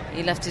week.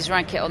 He left his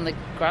racket on the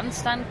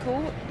grandstand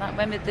court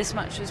when this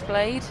match was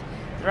played.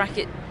 The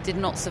racket did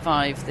not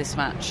survive this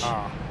match.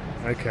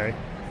 Okay.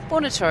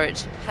 Borna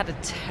Coric had a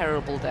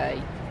terrible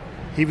day.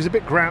 He was a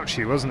bit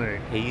grouchy, wasn't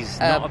he? He's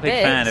not a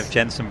big fan of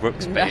Jenson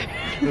Brooksby. No.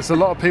 There's a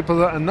lot of people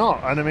that are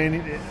not, and I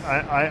mean,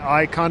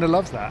 I kind of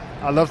love that.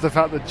 I love the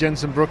fact that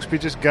Jenson Brooksby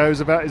just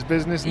goes about his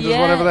business and does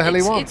whatever the hell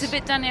he wants. It's a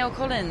bit Danielle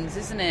Collins,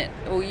 isn't it?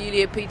 Or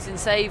Yulia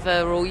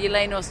Putintseva or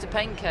Yelena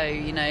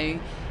Ostapenko,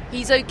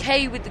 He's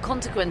okay with the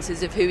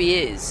consequences of who he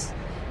is.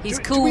 He's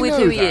cool with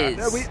who he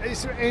is.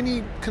 Is there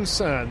any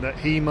concern that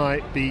he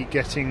might be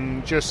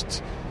getting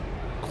just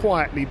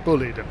quietly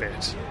bullied a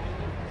bit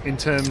in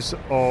terms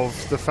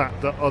of the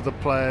fact that other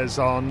players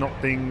are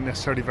not being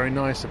necessarily very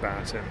nice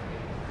about him?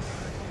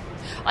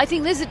 I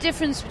think there's a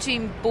difference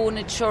between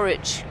Borna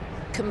Coric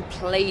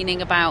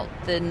complaining about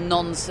the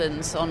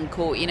nonsense on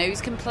court.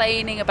 He's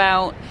complaining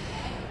about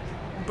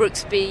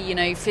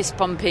Brooksby, fist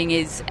bumping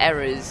his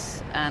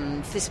errors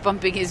and fist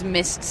bumping his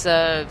missed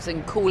serves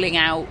and calling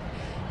out,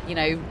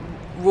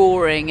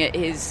 roaring at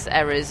his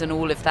errors and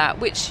all of that,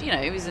 which,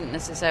 isn't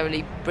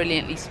necessarily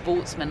brilliantly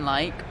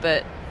sportsmanlike,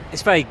 but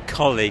it's very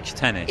college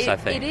tennis, I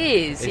think. It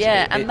is,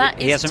 and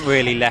he hasn't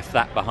really left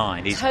that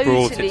behind. He's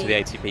brought it to the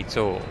ATP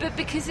Tour. But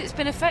because it's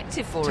been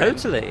effective for him.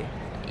 Totally.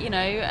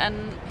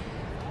 And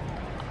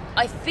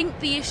I think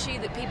the issue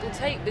that people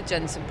take with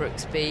Jenson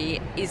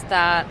Brooksby is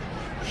that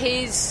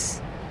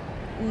his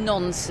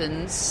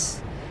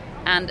nonsense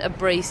and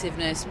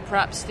abrasiveness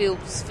perhaps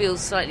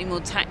feels slightly more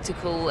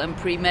tactical and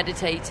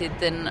premeditated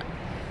than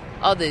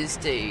others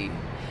do.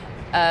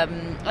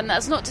 And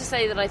that's not to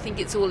say that I think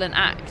it's all an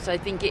act. I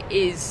think it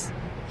is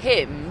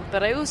him,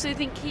 but I also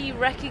think he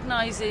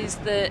recognises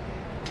that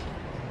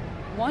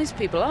wise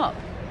people up.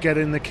 Get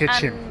in the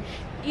kitchen.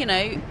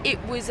 And,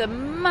 it was a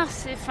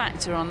massive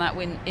factor on that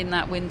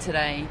win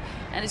today,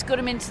 and it's got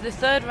him into the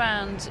third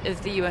round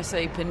of the US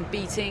Open,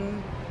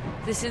 beating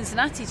the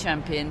Cincinnati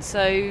champion.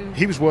 So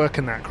he was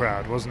working that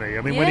crowd, wasn't he?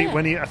 I mean, when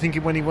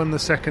he won the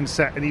second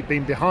set and he'd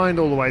been behind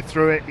all the way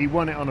through it, he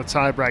won it on a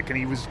tie-break and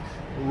he was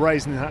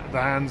raising the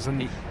hands,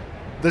 and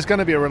there's going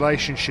to be a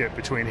relationship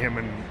between him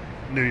and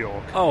New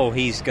York. Oh,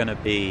 he's going to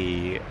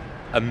be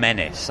a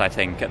menace, I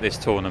think, at this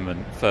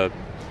tournament for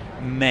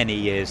many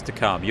years to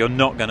come. You're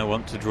not going to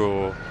want to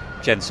draw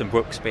Jenson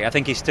Brooksby. I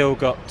think he's still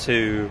got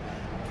to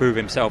prove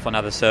himself on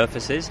other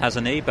surfaces,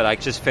 hasn't he? But I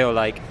just feel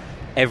like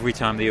every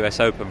time the US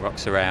Open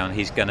rocks around,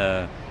 he's going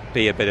to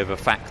be a bit of a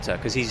factor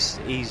because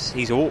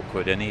he's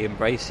awkward and he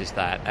embraces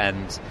that.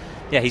 And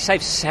he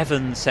saved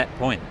 7 set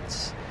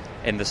points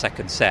in the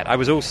second set. I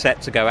was all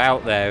set to go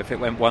out there if it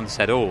went 1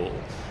 set all,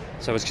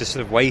 so I was just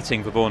sort of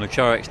waiting for Borna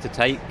Coric to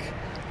take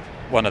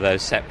one of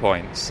those set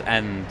points,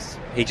 and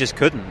he just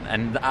couldn't.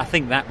 And I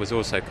think that was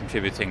also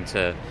contributing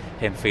to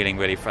him feeling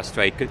really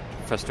frustrated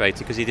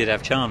because he did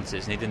have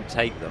chances and he didn't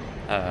take them.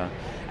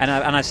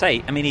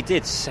 And he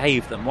did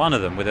save them, one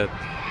of them with an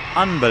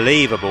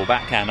unbelievable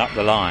backhand up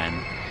the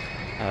line.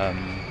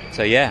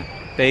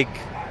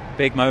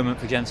 Big moment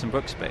for Jenson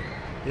Brooksby.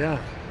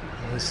 Yeah,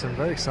 there's some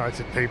very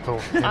excited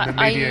people in the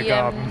media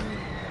garden.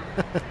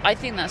 I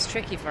think that's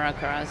tricky for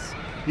Alcaraz.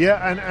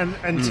 Yeah,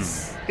 and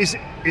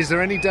is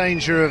there any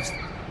danger of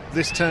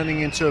this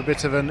turning into a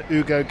bit of an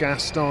Hugo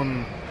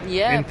Gaston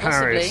in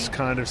Paris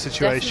kind of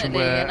situation,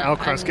 definitely. where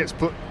Alcaraz gets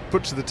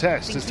put to the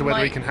test as to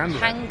whether he can handle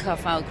it?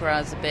 Handcuff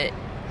Alcaraz a bit,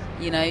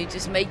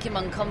 just make him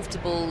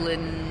uncomfortable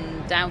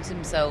and doubt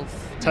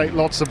himself. Take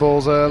lots of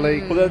balls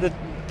early. Although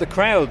the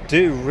crowd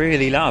do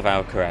really love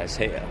Alcaraz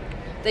here.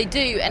 They do,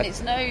 and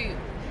it's no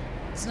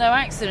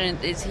accident.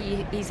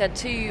 He's had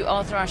 2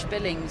 Arthur Ashe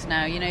billings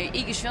now.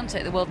 Iga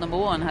Świątek, the world number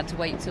 1, had to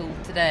wait till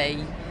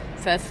today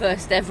for her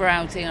first ever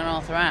outing on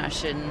Arthur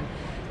Ashe, and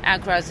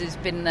Alcaraz has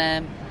been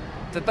there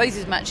for both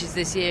his matches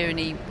this year, and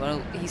he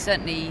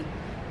certainly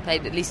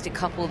played at least a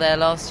couple there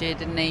last year,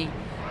 didn't he?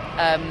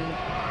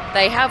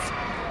 They have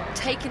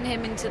taken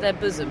him into their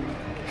bosom.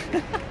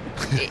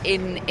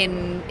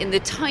 in the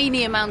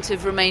tiny amount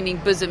of remaining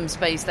bosom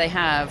space they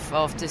have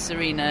after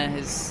Serena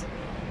has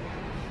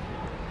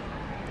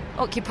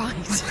occupied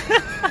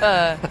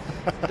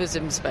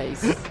bosom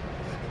space.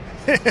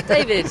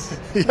 David,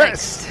 yes,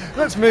 next.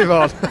 Let's move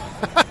on.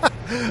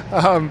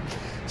 I'm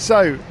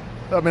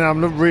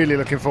really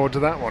looking forward to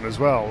that one as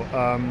well,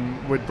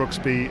 with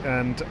Brooksby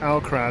and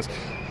Alcaraz.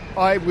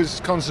 I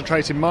was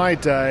concentrating my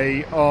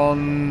day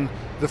on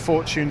the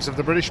fortunes of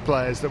the British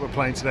players that were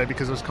playing today,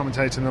 because I was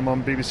commentating them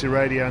on BBC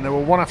Radio, and they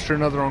were one after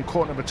another on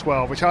court number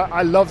 12, which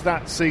I love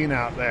that scene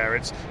out there.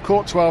 It's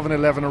court 12 and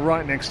 11 are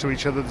right next to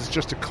each other. There's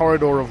just a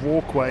corridor of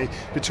walkway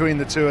between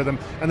the two of them,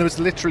 and there was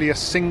literally a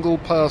single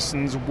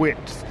person's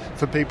width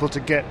for people to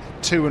get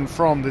to and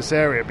from this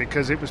area,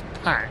 because it was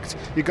packed.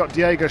 You've got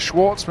Diego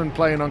Schwartzman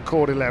playing on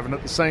court 11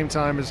 at the same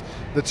time as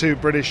the 2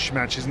 British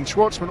matches, and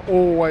Schwartzman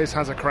always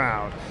has a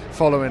crowd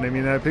following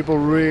him. People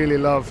really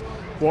love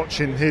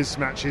watching his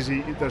matches.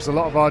 There's a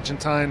lot of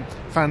Argentine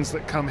fans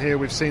that come here.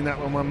 We've seen that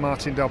when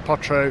Martin Del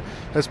Potro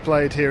has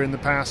played here in the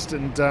past,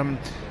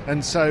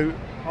 and so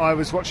I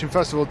was watching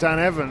first of all Dan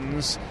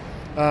Evans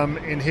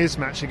in his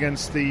match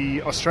against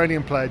the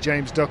Australian player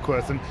James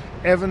Duckworth, and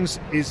Evans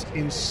is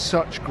in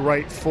such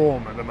great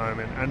form at the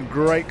moment and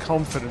great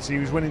confidence. He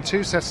was winning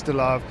 2 sets to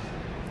love.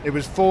 It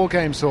was 4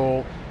 games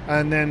all,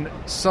 and then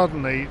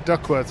suddenly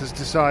Duckworth has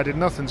decided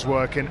nothing's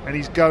working, and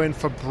he's going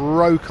for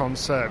broke on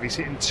serve. He's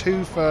hitting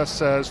 2 first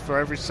serves for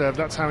every serve.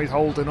 That's how he's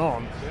holding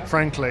on,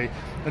 frankly.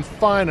 And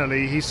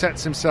finally he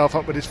sets himself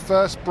up with his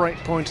first break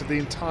point of the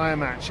entire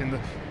match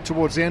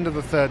towards the end of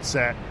the 3rd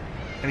set,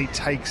 and he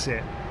takes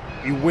it.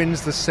 He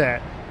wins the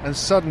set, and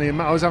suddenly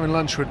I was having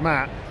lunch with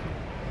Matt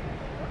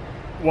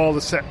while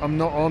the set I'm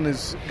not on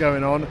is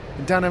going on,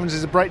 and Dan Evans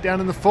is a breakdown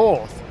in the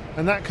 4th,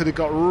 and that could have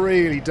got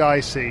really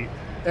dicey.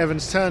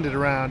 Evans turned it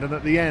around, and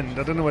at the end,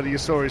 I don't know whether you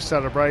saw his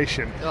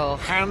celebration.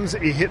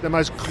 He hit the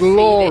most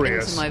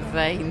glorious into my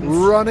veins.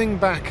 Running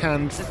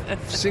backhand,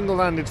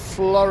 single-handed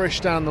flourish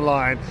down the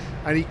line,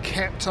 and he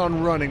kept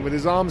on running with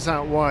his arms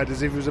out wide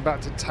as if he was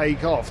about to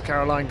take off,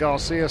 Caroline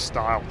Garcia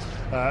style,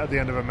 at the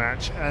end of a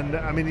match.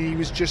 And he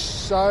was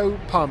just so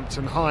pumped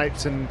and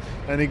hyped and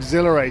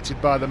exhilarated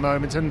by the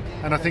moment, and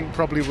I think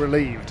probably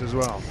relieved as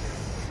well.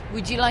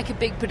 Would you like a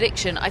big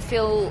prediction? I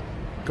feel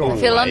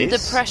under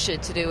pressure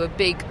to do a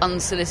big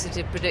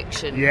unsolicited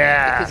prediction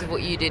because of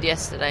what you did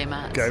yesterday,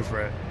 Matt. Go for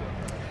it.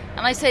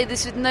 And I say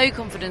this with no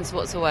confidence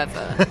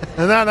whatsoever.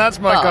 And that's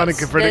my kind of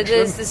prediction.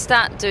 There's the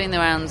stat doing the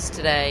rounds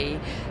today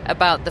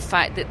about the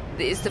fact that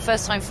it's the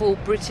first time 4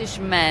 British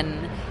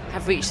men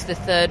have reached the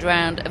 3rd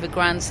round of a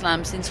Grand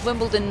Slam since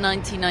Wimbledon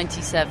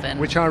 1997.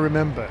 Which I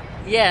remember.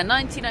 Yeah,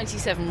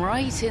 1997,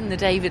 right in the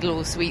David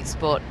Law sweet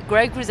spot.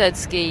 Greg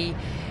Rusedski,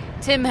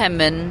 Tim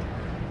Henman,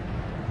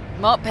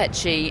 Mark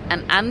Petchey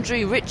and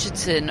Andrew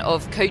Richardson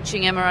of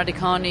coaching Emma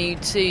Raducanu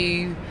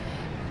to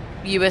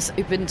US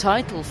Open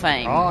title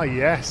fame. Oh,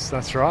 yes,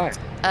 that's right.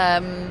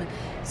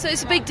 So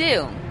it's a big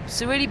deal.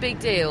 It's a really big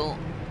deal.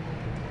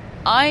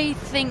 I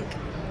think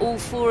all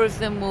 4 of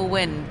them will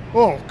win.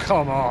 Oh,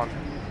 come on.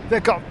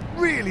 They've got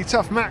really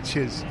tough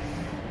matches.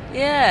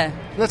 Yeah.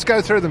 Let's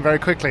go through them very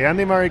quickly.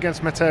 Andy Murray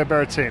against Matteo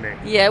Berrettini.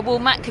 Yeah, well,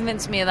 Matt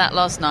convinced me of that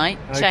last night.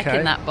 Okay. Check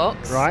in that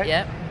box. Right.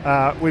 Yep.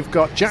 We've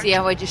got Jack... See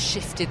how I just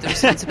shifted the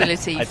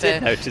responsibility for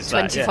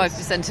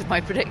 25% of my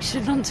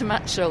prediction onto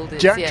Matt's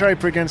shoulders. Jack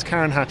Draper against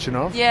Karen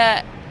Khachanov.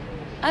 Yeah,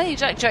 I think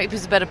Jack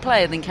Draper's a better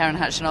player than Karen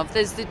Khachanov.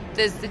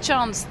 There's the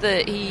chance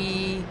that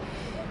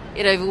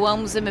it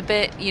overwhelms him a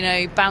bit,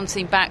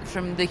 bouncing back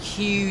from the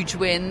huge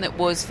win that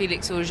was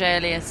Felix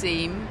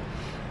Auger-Aliassime.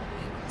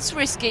 It's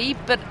risky,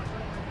 but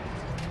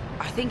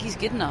I think he's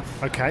good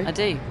enough. Okay. I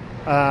do.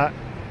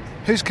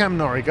 Who's Cam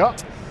Norrie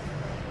got?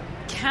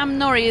 Cam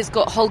Norrie has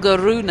got Holger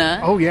Rune.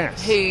 Oh,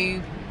 yes. Who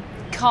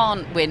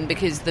can't win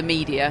because the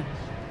media.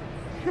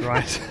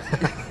 Right.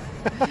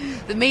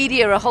 The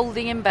media are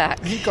holding him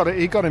back. He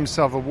got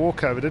himself a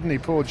walkover, didn't he?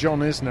 Poor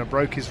John Isner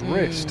broke his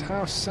wrist.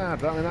 How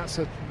sad. That's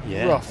a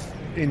rough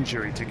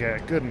injury to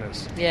get.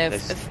 Goodness. Yeah,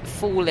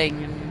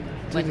 falling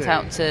and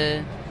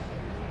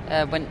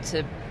went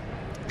to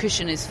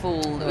cushion his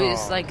fall. It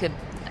was like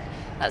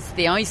that's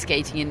the ice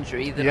skating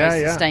injury that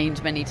I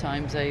sustained many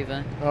times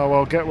over. Oh,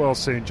 well, get well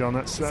soon, John.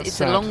 That's it's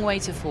sad. a long way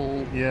to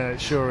fall. Yeah,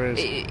 it sure is.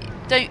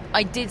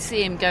 I did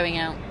see him going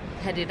out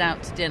headed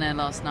out to dinner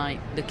last night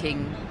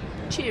looking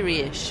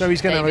cheery-ish. So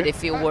he's going David, to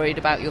if you're worried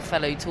about your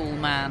fellow tall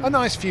man. a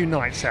nice few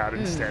nights out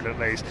instead, at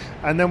least.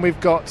 And then we've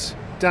got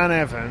Dan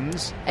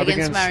Evans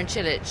against Marin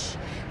Cilic.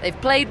 They've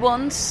played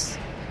once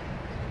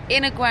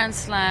in a Grand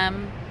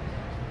Slam,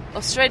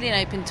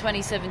 Australian Open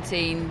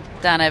 2017.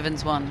 Dan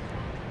Evans won,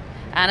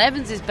 and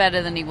Evans is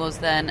better than he was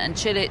then. And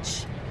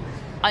Cilic,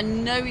 I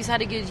know he's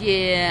had a good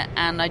year,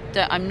 and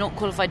I'm not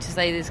qualified to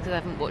say this because I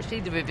haven't watched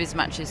either of his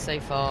matches so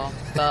far,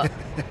 but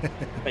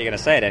But you're going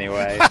to say it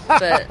anyway.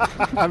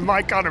 but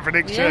my kind of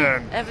prediction.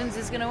 yeah, Evans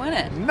is going to win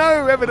it.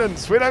 No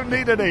evidence. We don't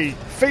need any.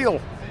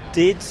 Feel.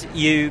 Did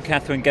you,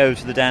 Catherine, go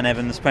to the Dan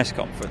Evans press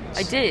conference?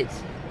 I did.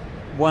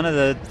 One of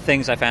the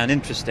things I found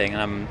interesting,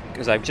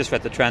 because I've just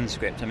read the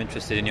transcript, I'm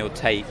interested in your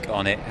take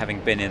on it, having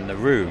been in the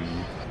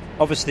room.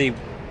 Obviously,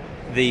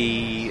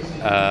 the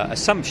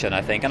assumption,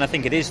 I think, and I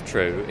think it is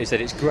true, is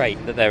that it's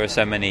great that there are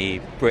so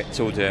many Brits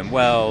all doing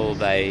well.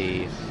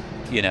 They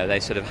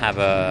sort of have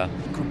a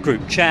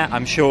group chat,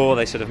 I'm sure,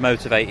 they sort of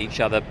motivate each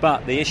other,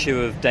 but the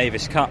issue of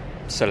Davis Cup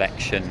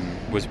selection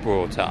was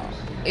brought up.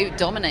 It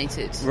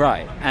dominated.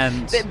 Right,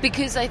 and But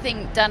because I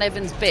think Dan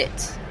Evans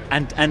bit.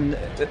 And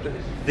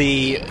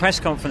the press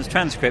conference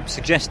transcript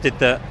suggested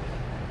that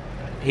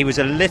he was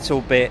a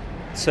little bit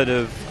sort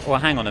of, well,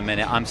 hang on a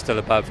minute, I'm still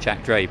above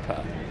Jack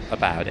Draper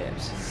about it.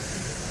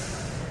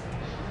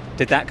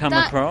 Did that come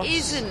across? That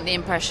isn't the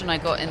impression I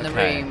got in the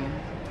Okay. room.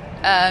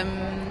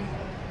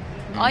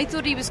 I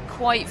thought he was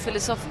quite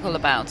philosophical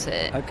about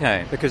it.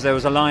 Okay, because there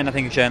was a line, I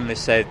think a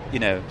journalist said,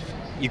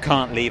 you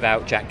can't leave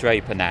out Jack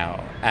Draper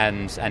now.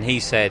 And he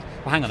said,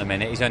 well, hang on a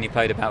minute, he's only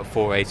played about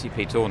 4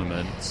 ATP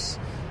tournaments.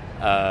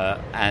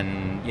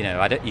 And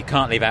you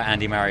can't leave out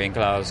Andy Murray in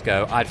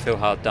Glasgow. I'd feel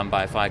hard done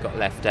by if I got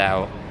left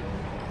out.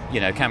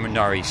 Cameron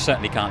Norrie,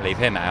 certainly can't leave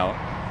him out.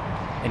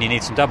 And you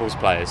need some doubles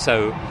players.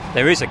 So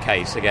there is a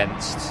case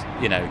against,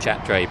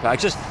 Jack Draper.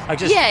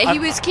 He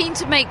was keen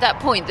to make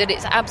that point that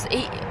it's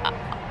absolutely.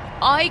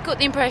 I got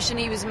the impression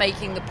he was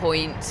making the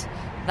point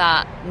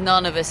that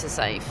none of us are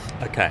safe.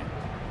 Okay.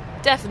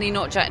 Definitely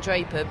not Jack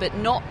Draper, but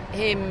not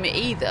him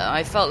either.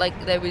 I felt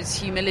like there was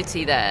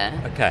humility there.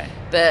 Okay.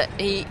 But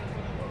I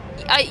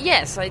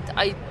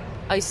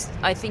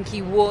think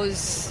he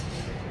was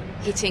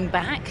hitting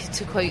back,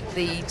 to quote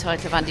the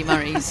title of Andy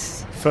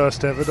Murray's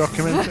First ever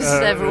document.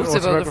 first ever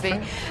autobiography,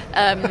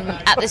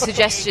 at the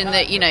suggestion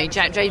that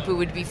Jack Draper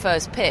would be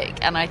first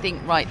pick, and I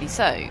think rightly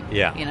so.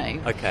 Yeah.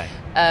 Okay.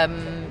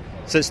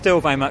 So it's still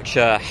very much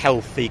a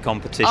healthy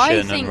competition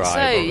I think and so,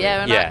 rivalry.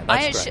 yeah. And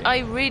That's great. I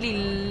really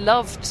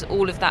loved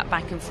all of that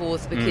back and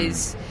forth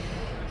because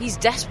he's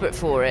desperate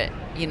for it,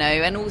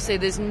 and also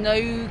there's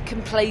no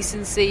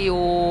complacency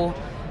or,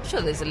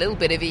 sure, there's a little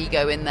bit of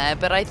ego in there,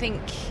 but I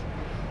think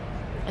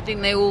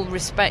they all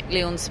respect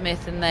Leon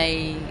Smith and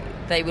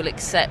they will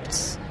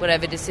accept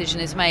whatever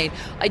decision is made.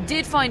 I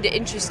did find it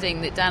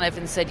interesting that Dan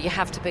Evans said you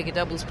have to pick a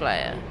doubles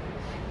player,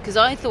 because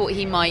I thought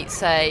he might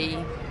say,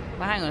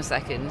 well, hang on a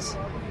second,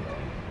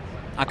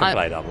 I can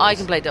play doubles. I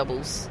can play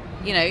doubles.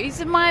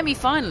 He's a Miami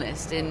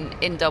finalist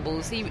in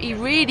doubles. He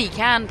really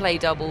can play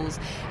doubles,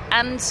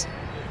 and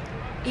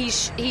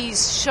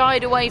he's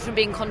shied away from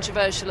being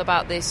controversial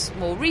about this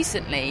more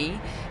recently.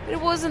 But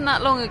it wasn't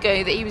that long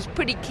ago that he was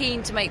pretty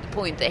keen to make the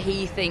point that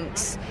he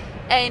thinks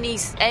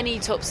any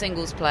top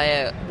singles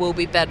player will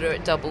be better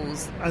at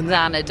doubles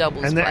than a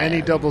doubles player. And that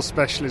any doubles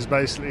specialist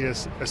basically a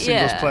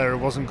singles player who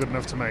wasn't good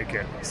enough to make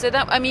it. So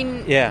that, I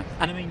mean... Yeah,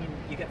 and I mean,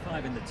 you get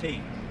 5 in the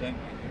team, don't you?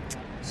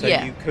 So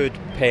yeah. You could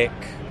pick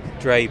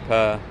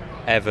Draper,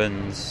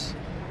 Evans,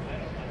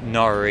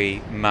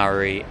 Norrie,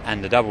 Murray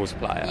and a doubles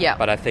player. Yeah.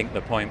 But I think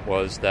the point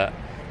was that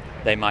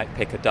they might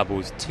pick a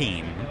doubles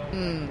team.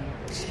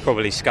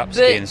 Probably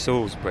Skupski and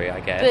Salisbury, I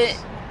guess.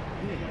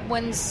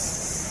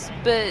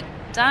 But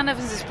Dan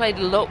Evans has played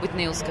a lot with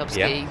Neil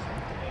Skupski,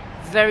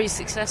 very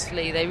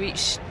successfully. They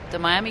reached the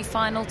Miami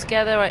final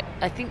together.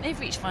 I think they've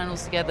reached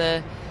finals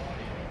together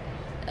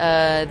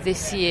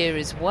this year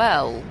as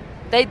well.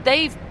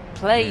 They've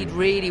played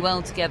really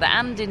well together,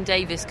 and in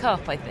Davis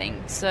Cup, I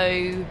think.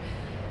 So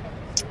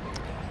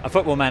a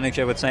football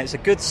manager would say it's a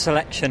good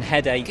selection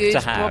headache to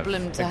have.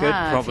 Problem to a good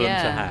have, problem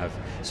to have.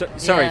 So,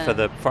 sorry for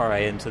the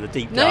foray into the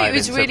deep dive. No, it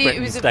was into really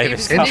Britain's an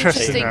Davis Cup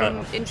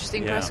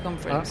interesting press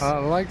conference. I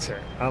liked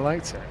it.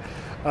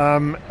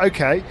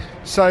 Okay,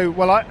 so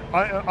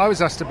I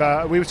was asked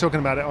about. We were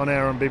talking about it on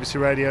air on BBC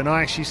Radio, and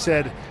I actually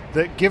said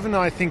that given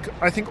I think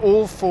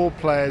all 4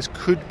 players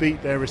could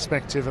beat their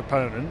respective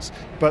opponents,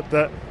 but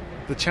that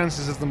the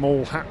chances of them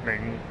all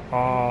happening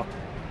are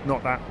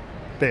not that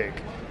big.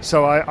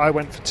 So I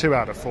went for 2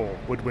 out of 4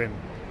 would win.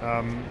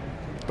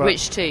 But,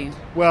 which 2?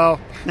 Well,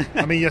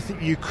 I mean, I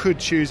think you could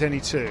choose any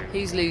 2.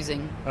 Who's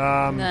losing?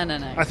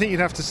 No. I think you'd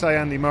have to say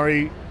Andy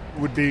Murray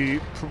would be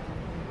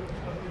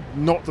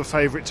not the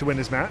favourite to win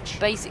his match.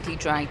 Basically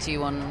dragged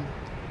you on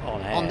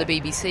the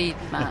BBC,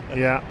 Matt.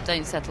 Yeah.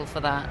 Don't settle for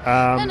that.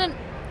 No,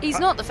 he's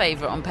not the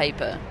favourite on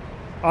paper.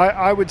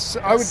 I would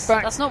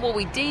back. That's not what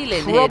we deal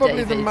in probably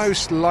here, the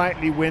most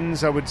likely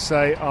wins, I would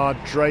say, are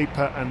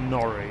Draper and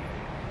Norrie.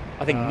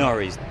 I think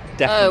Norrie's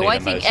definitely I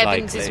the think most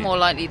Evans likely. is more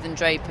likely than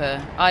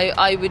Draper.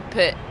 I would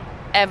put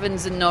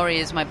Evans and Norrie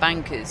as my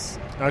bankers.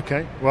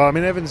 Okay. Well, I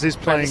mean, Evans is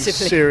playing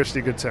Relatively.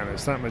 seriously good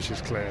tennis. That much is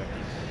clear.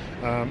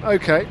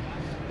 Okay.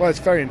 Well, it's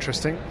very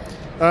interesting.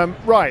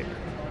 Right.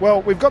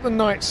 Well, we've got the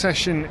night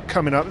session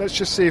coming up. Let's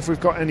just see if we've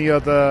got any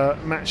other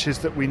matches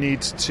that we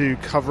need to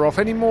cover off.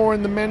 Any more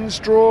in the men's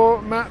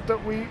draw, Matt,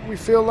 that we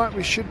feel like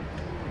we should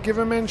give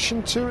a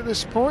mention to at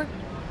this point?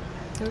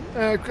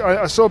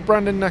 I saw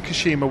Brandon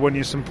Nakashima won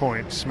you some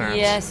points, Matt.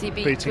 Yes, he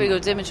beat Grigor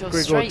Dimitrov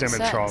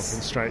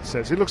in straight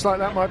sets. It looks like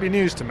that might be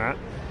news to Matt.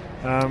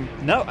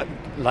 No,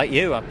 like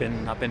you, I've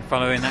been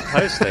following that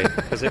closely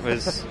because it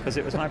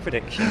was my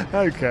prediction.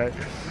 Okay,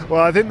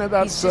 well, I think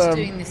that's He's just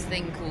doing this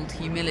thing called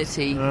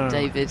humility,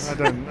 David.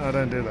 I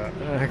don't do that.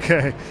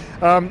 Okay,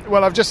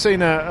 well, I've just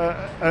seen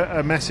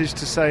a message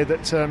to say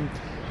that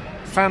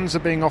fans are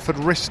being offered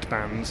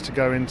wristbands to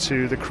go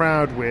into the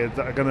crowd with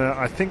that are going to,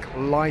 I think,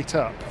 light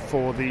up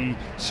for the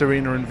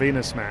Serena and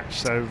Venus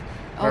match. So.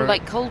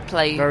 Like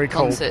Coldplay very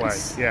concerts.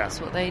 Coldplay, yeah.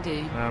 That's what they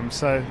do.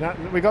 So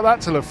we got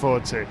that to look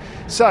forward to.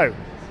 So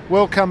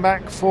we'll come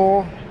back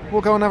we'll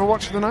go and have a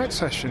watch of the night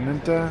session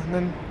and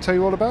then tell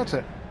you all about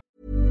it.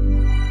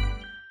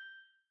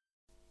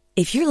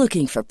 If you're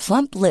looking for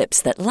plump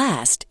lips that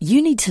last,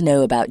 you need to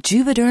know about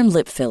Juvederm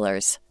lip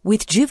fillers.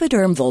 With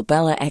Juvederm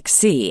Volbella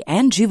XC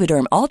and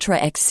Juvederm Ultra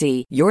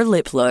XC, your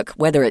lip look,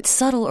 whether it's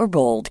subtle or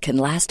bold, can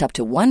last up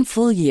to 1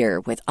 full year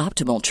with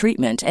optimal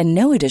treatment and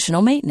no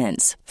additional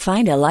maintenance.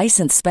 Find a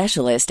licensed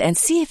specialist and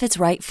see if it's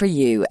right for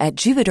you at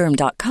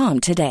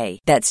Juvederm.com today.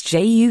 That's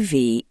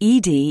JUVEDERM.com.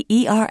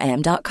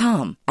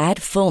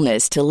 Add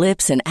fullness to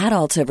lips in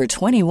adults over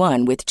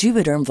 21 with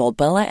Juvederm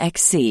Volbella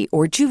XC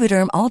or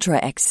Juvederm Ultra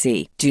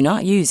XC. Do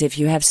not use if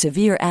you have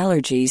severe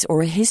allergies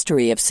or a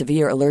history of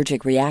severe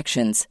allergic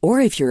reactions, or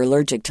if you're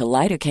allergic to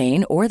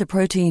lidocaine or the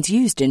proteins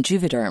used in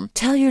Juvederm.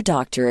 Tell your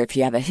doctor if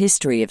you have a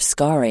history of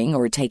scarring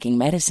or taking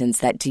medicines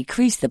that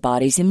decrease the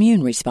body's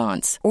immune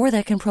response or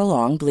that can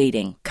prolong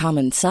bleeding.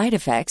 Common side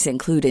effects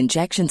include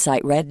injection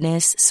site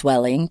redness,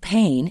 swelling,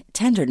 pain,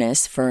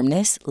 tenderness,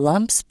 firmness,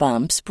 lumps,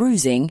 bumps,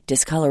 bruising,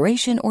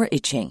 discoloration, or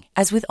itching.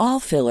 As with all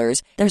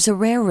fillers, there's a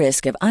rare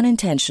risk of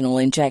unintentional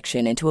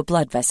injection into a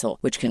blood vessel,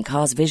 which can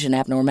cause vision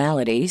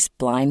abnormalities,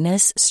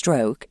 blindness,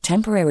 stroke,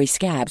 temporary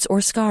scabs,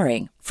 or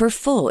scarring. For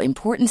full,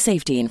 important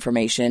safety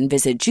information,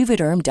 visit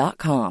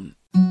Juvederm.com.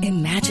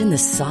 Imagine the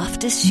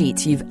softest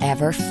sheets you've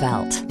ever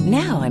felt.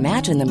 Now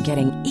imagine them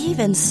getting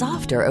even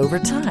softer over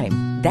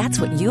time.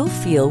 That's what you'll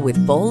feel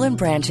with Boll &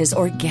 Branch's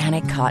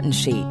organic cotton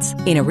sheets.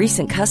 In a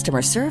recent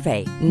customer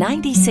survey,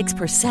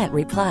 96%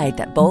 replied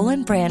that Boll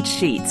 & Branch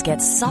sheets get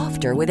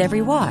softer with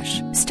every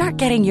wash. Start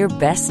getting your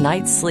best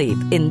night's sleep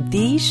in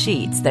these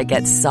sheets that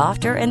get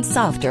softer and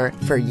softer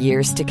for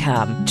years to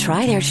come.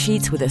 Try their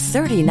sheets with a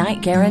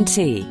 30-night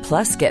guarantee.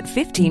 Plus, get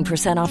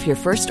 15% off your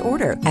first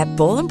order at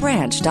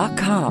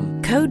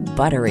bollandbranch.com. Code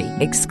BUTTERY.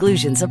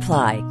 Exclusions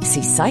apply.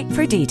 See site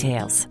for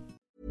details.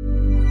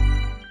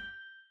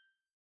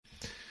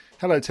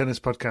 Hello, Tennis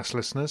Podcast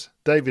listeners.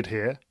 David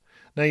here.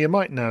 Now, you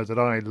might know that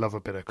I love a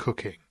bit of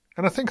cooking,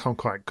 and I think I'm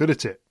quite good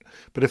at it.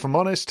 But if I'm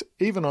honest,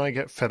 even I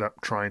get fed up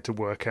trying to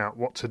work out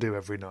what to do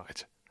every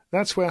night.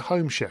 That's where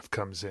Home Chef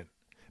comes in.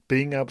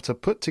 Being able to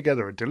put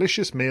together a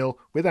delicious meal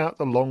without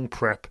the long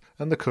prep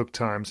and the cook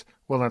times,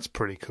 well, that's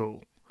pretty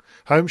cool.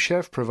 Home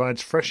Chef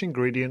provides fresh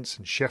ingredients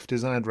and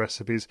chef-designed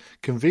recipes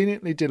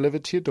conveniently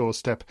delivered to your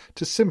doorstep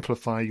to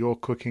simplify your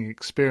cooking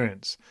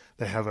experience.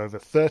 They have over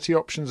 30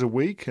 options a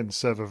week and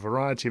serve a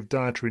variety of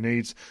dietary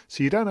needs,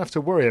 so you don't have to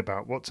worry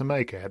about what to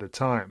make ahead of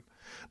time.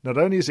 Not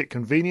only is it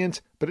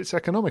convenient, but it's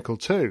economical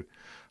too.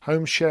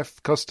 Home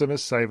Chef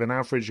customers save an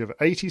average of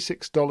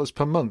 $86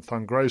 per month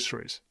on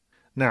groceries.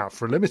 Now,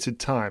 for a limited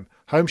time,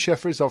 Home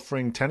Chef is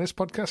offering Tennis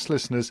Podcast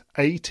listeners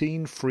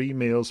 18 free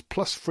meals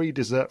plus free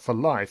dessert for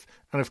life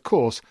and, of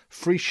course,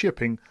 free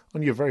shipping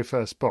on your very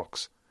first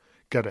box.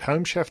 Go to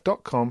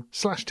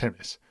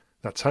homechef.com/tennis.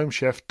 That's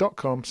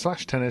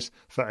homechef.com/tennis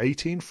for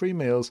 18 free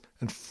meals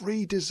and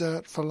free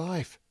dessert for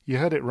life. You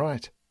heard it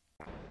right.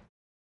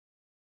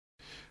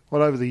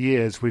 Well, over the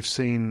years, we've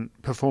seen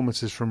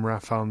performances from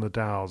Rafael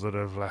Nadal that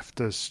have left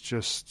us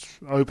just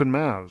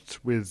open-mouthed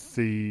with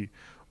the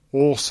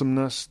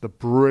awesomeness, the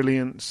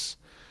brilliance,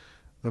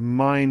 the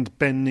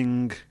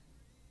mind-bending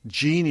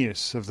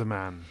genius of the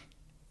man,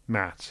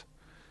 Matt.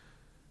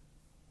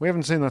 We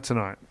haven't seen that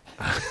tonight.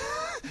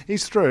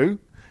 He's through,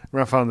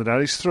 Rafael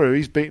Nadal. He's through.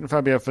 He's beaten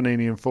Fabio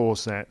Fognini in 4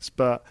 sets,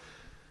 but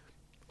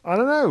I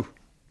don't know.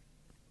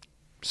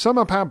 Sum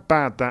up how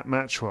bad that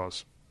match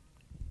was.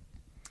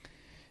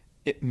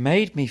 It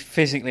made me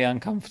physically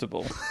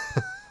uncomfortable.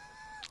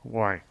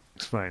 Why?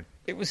 Explain.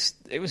 It was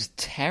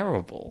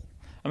terrible.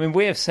 I mean,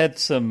 we have said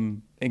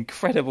some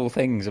incredible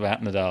things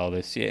about Nadal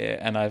this year,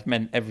 and I've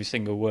meant every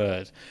single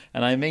word.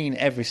 And I mean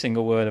every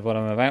single word of what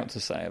I'm about to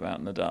say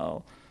about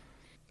Nadal.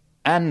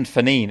 And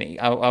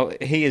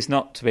Fognini. He is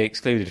not to be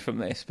excluded from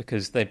this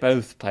because they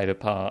both played a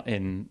part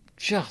in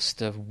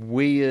just a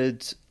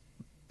weird,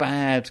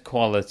 bad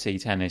quality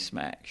tennis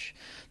match.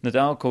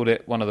 Nadal called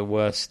it one of the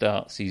worst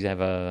starts he's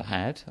ever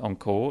had on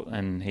court,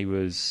 and he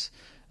was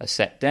a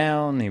set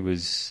down, he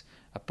was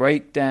a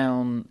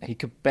breakdown, he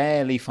could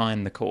barely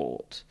find the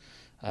court.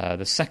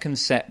 The second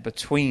set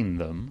between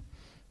them,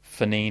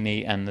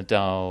 Fognini and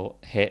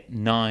Nadal hit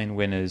 9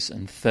 winners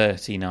and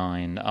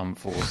 39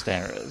 unforced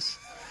errors.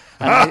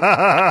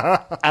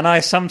 And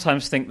I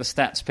sometimes think the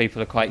stats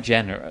people are quite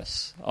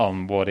generous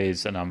on what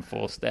is an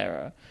unforced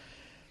error.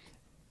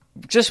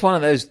 Just one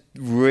of those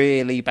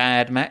really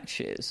bad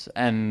matches,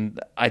 and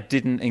I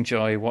didn't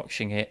enjoy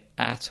watching it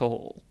at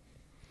all.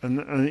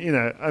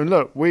 And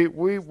look,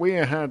 we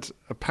had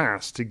a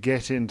pass to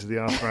get into the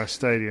Arthur Ashe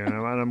Stadium,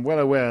 and I'm well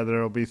aware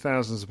there will be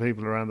thousands of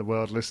people around the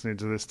world listening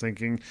to this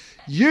thinking,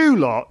 you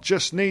lot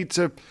just need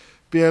to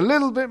be a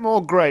little bit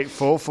more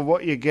grateful for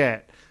what you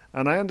get.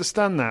 And I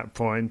understand that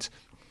point,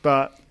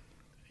 but,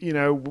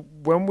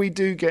 when we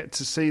do get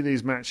to see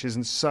these matches,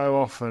 and so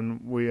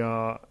often we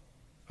are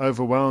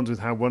overwhelmed with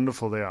how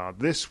wonderful they are,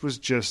 this was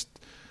just,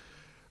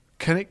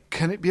 can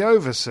it be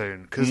over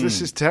soon? Because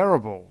this is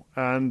terrible.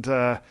 And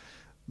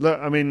look,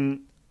 I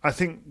mean, I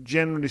think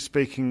generally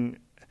speaking,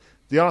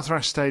 the Arthur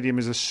Ashe Stadium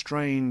is a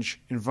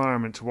strange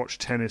environment to watch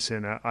tennis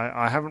in.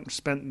 I haven't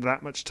spent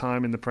that much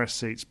time in the press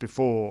seats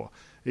before,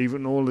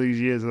 even all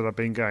these years that I've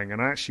been going. And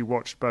I actually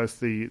watched both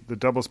the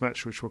doubles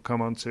match, which we'll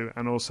come on to,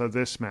 and also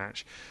this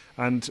match.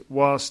 And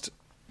whilst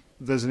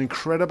there's an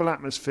incredible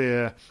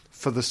atmosphere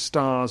for the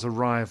stars'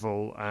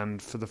 arrival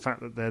and for the fact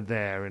that they're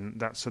there and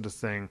that sort of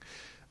thing,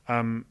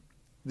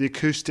 the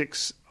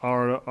acoustics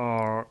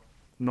are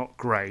not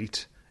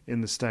great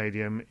in the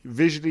stadium.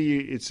 Visually,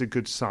 it's a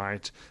good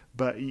sight,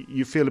 but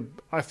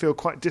I feel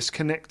quite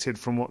disconnected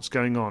from what's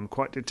going on,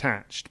 quite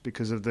detached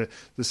because of the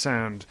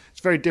sound.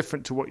 It's very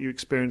different to what you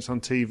experience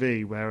on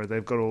TV, where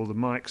they've got all the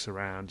mics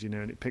around, and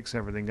it picks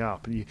everything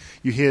up, and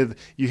you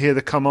hear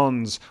the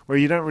come-ons where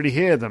you don't really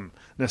hear them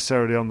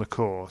necessarily on the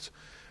court.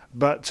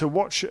 But to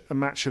watch a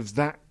match of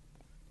that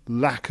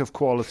lack of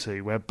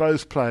quality, where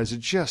both players are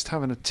just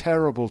having a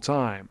terrible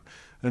time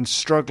and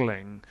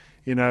struggling.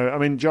 I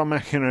mean, John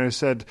McEnroe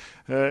said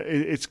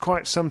it's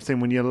quite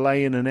something when you're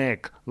laying an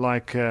egg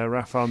like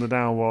Rafael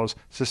Nadal was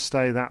to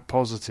stay that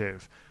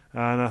positive.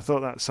 And I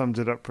thought that summed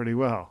it up pretty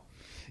well.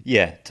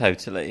 Yeah,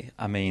 totally.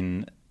 I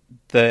mean,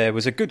 there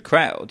was a good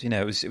crowd.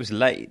 It was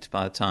late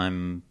by the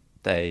time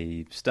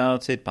they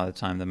started, by the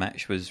time the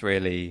match was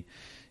really,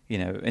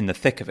 in the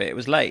thick of it. It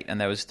was late, and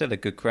there was still a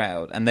good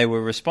crowd. And they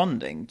were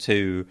responding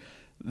to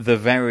the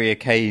very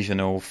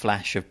occasional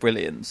flash of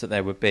brilliance that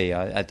there would be.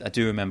 I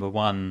do remember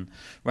one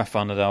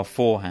Rafael Nadal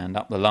forehand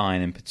up the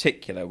line in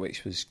particular,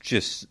 which was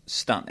just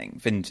stunning,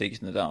 vintage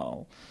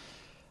Nadal.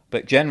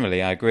 But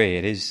generally, I agree,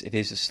 it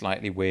is a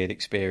slightly weird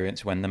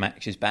experience when the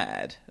match is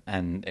bad,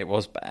 and it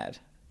was bad.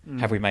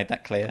 Have we made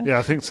that clear? Yeah,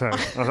 I think so.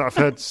 I've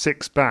heard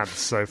 6 bads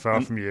so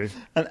far from you.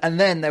 And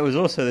then there was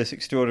also this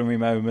extraordinary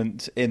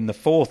moment in the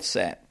fourth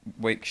set,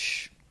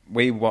 which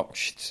we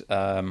watched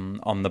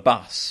on the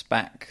bus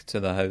back to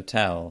the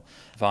hotel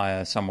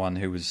via someone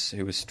who was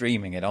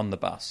streaming it on the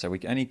bus. So we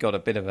only got a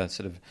bit of a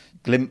sort of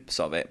glimpse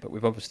of it, but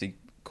we've obviously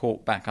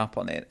caught back up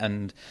on it.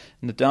 And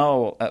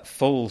Nadal, at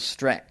full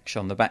stretch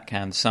on the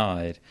backhand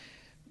side,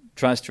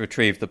 tries to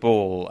retrieve the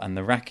ball, and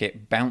the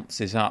racket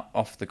bounces up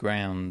off the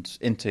ground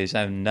into his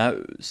own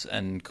nose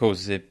and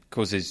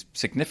causes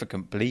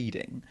significant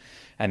bleeding.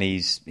 And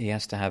he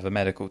has to have a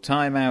medical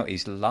timeout.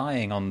 He's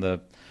lying on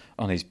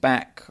his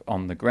back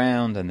on the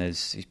ground, and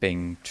he's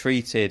being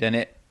treated,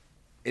 and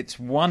it's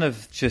one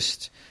of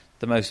just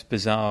the most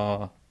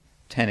bizarre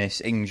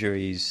tennis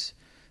injuries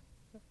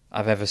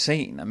I've ever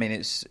seen. I mean,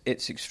 it's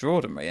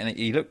extraordinary, and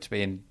he looked to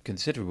be in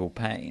considerable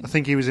pain. I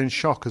think he was in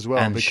shock as well,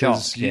 and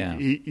because shock, yeah.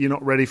 You're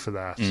not ready for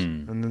that,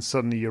 and then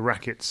suddenly your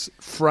racket's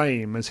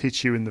frame has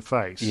hit you in the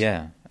face.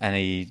 Yeah, and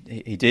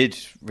he did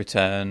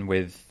return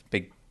with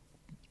big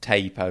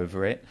tape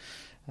over it,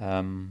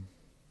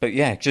 but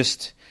yeah,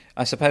 just,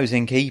 I suppose,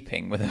 in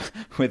keeping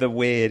with a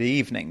weird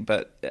evening,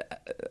 but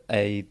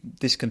a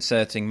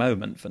disconcerting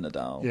moment for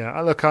Nadal. Yeah,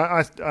 look,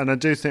 I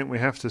do think we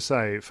have to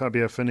say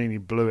Fabio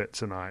Fognini blew it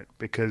tonight,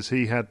 because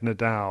he had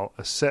Nadal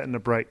a set and a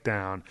break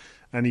down,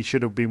 and he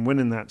should have been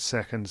winning that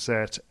second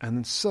set, and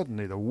then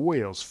suddenly the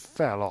wheels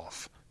fell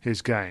off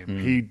his game.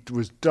 He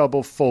was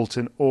double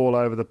faulting all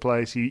over the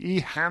place. He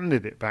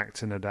handed it back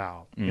to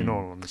Nadal, in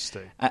all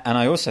honesty. And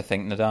I also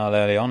think Nadal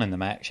early on in the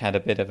match had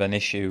a bit of an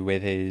issue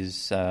with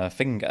his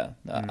finger.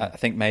 I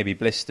think maybe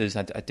blisters.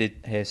 I did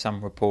hear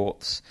some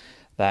reports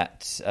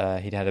that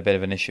he'd had a bit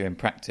of an issue in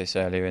practice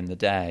earlier in the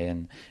day,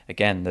 and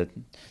again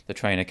the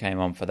trainer came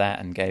on for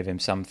that and gave him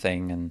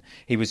something, and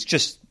he was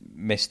just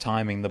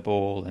mistiming the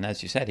ball, and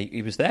as you said,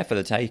 he was there for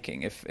the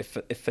taking. If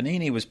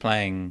Fognini was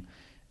playing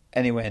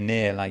anywhere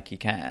near like he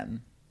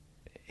can,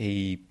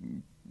 he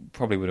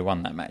probably would have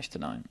won that match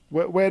tonight.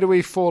 Where do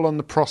we fall on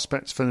the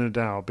prospects for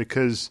Nadal?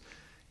 Because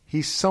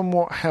he's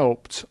somewhat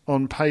helped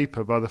on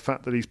paper by the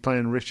fact that he's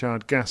playing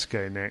Richard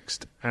Gasquet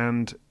next,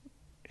 and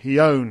he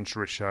owns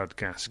Richard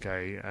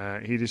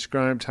Gasquet. He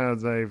described how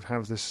they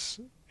have this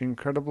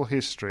incredible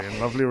history and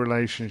lovely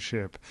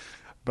relationship,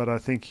 but I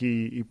think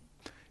he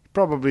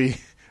probably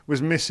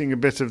was missing a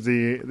bit of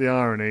the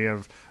irony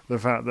of the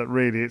fact that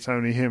really it's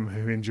only him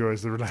who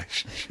enjoys the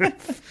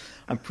relationship.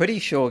 I'm pretty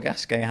sure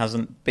Gasquet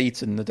hasn't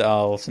beaten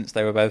Nadal since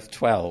they were both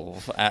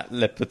 12 at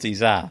Le Petit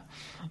Zat,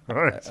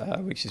 right.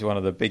 Which is one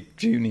of the big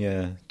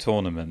junior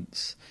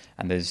tournaments.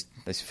 And there's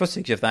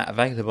footage of that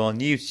available on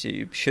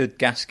YouTube. Should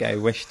Gasquet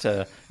wish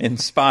to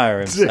inspire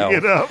himself,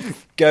 dig it up.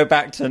 Go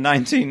back to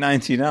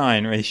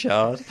 1999,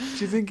 Richard. Do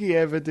you think he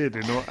ever did?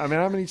 I mean,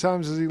 how many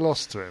times has he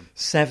lost to him?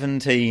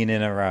 17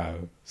 in a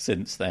row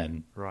since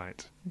then.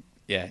 Right.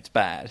 Yeah, it's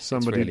bad.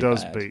 Somebody it's really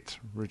does bad. beat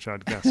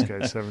Richard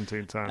Gasquet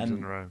 17 times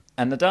in a row.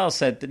 And Nadal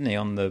said, didn't he,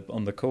 on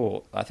the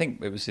court, I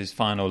think it was his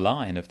final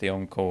line of the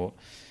on-court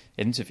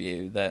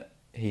interview, that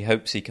he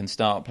hopes he can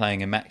start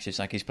playing in matches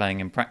like he's playing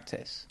in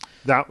practice.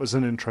 That was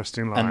an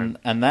interesting line.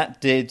 And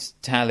that did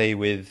tally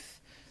with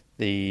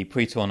the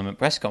pre-tournament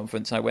press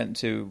conference I went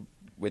to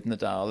with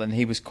Nadal, and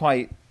he was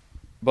quite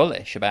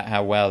bullish about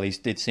how well he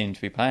did seem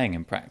to be playing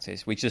in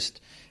practice. We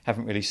just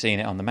haven't really seen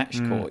it on the match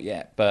court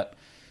yet, but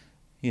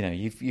you know,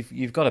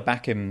 you've got to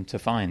back him to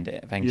find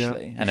it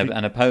eventually. Yeah. And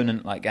an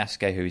opponent like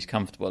Gasquet, who he's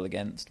comfortable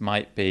against,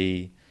 might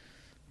be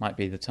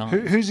the time.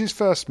 Who's his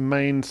first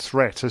main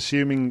threat,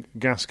 assuming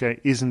Gasquet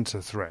isn't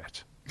a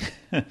threat?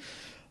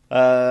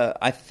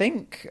 I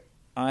think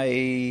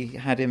I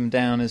had him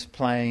down as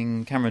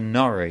playing Cameron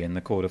Norrie in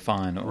the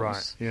quarterfinals.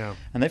 Right, yeah.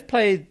 And they've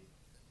played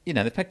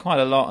quite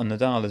a lot, and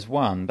Nadal has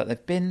won, but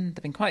they've been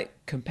quite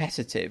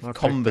competitive,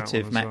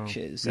 combative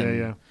matches. Well.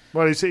 Yeah.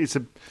 Well,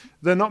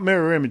 they're not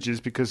mirror images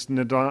because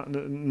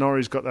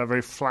Norrie's got that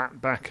very flat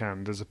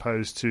backhand as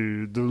opposed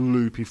to the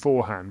loopy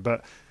forehand.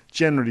 But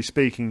generally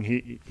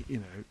speaking,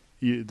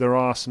 there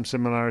are some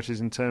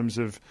similarities in terms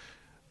of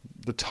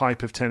the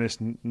type of tennis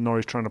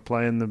Norrie's trying to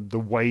play and the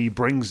way he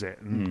brings it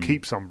and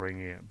keeps on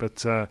bringing it.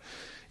 But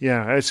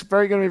it's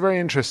going to be very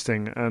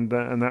interesting, and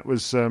that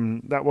was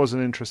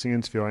an interesting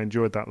interview. I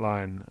enjoyed that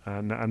line,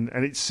 and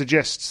it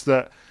suggests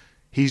that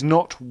he's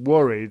not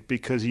worried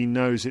because he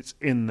knows it's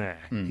in there.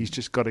 He's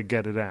just got to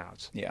get it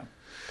out. Yeah.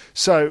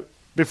 So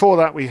before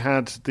that, we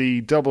had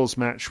the doubles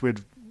match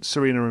with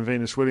Serena and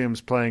Venus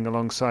Williams playing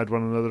alongside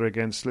one another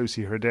against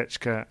Lucy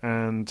Hradecka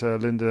and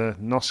Linda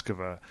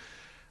Noskova.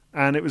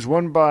 And it was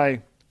won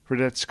by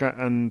Hradecka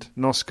and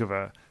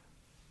Noskova.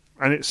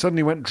 And it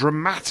suddenly went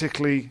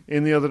dramatically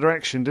in the other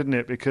direction, didn't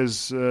it? Because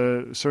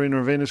Serena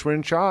and Venus were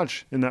in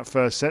charge in that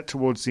first set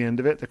towards the end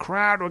of it. The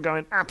crowd were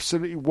going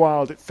absolutely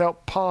wild. It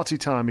felt party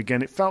time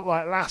again. It felt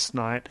like last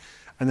night.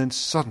 And then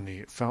suddenly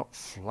it felt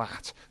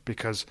flat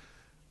because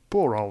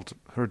poor old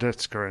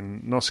Hradecka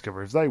and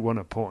Noskova, if they won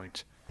a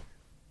point,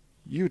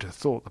 you'd have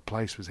thought the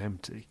place was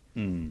empty.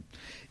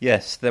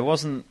 Yes, there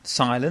wasn't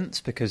silence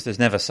because there's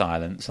never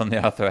silence on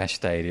the Arthur Ashe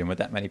Stadium with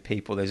that many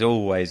people. There's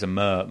always a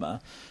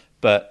murmur.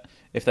 But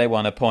if they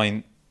won a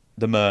point,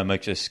 the murmur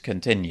just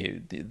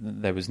continued.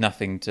 There was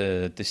nothing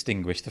to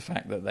distinguish the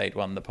fact that they'd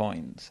won the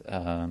point.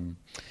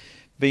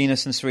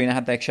 Venus and Serena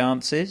had their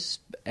chances.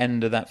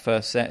 End of that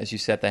first set, as you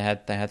said, they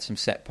had some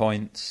set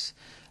points.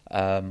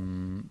 I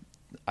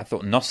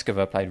thought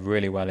Noskova played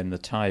really well in the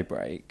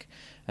tie-break.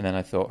 And then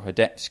I thought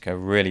Hradecka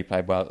really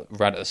played well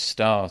right at the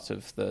start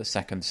of the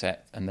second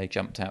set, and they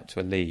jumped out to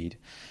a lead.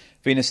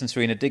 Venus and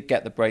Serena did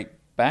get the break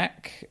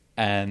back,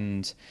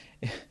 and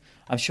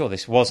I'm sure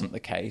this wasn't the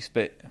case,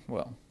 but,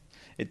 well,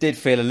 it did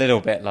feel a little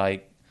bit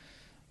like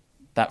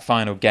that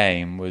final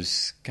game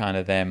was kind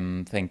of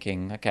them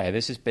thinking, okay,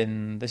 this has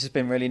been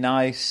really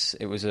nice.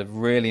 It was a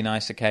really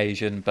nice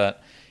occasion,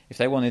 but if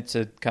they wanted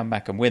to come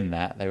back and win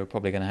that, they were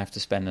probably going to have to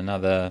spend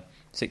another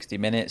 60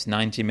 minutes,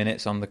 90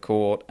 minutes on the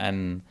court,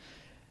 and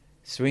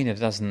Serena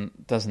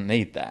doesn't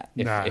need that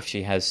if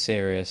she has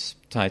serious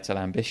title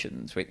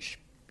ambitions, which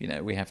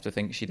we have to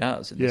think she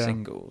does in the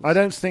singles. I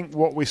don't think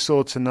what we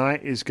saw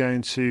tonight is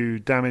going to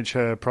damage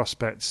her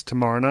prospects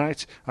tomorrow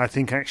night. I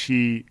think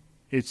actually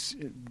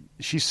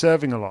she's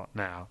serving a lot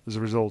now as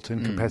a result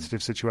in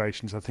competitive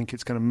situations. I think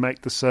it's going to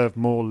make the serve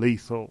more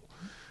lethal.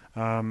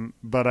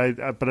 But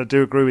I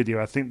do agree with you.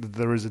 I think that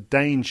there is a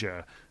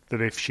danger that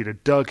if she'd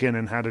have dug in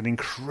and had an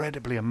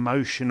incredibly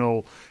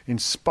emotional,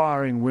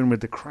 inspiring win with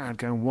the crowd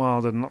going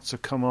wild and lots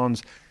of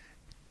come-ons,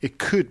 it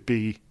could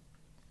be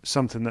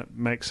something that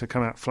makes her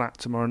come out flat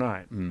tomorrow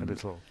night a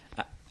little.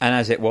 And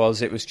as it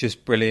was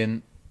just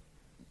brilliant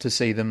to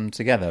see them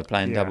together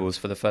playing doubles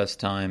for the first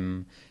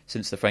time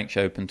since the French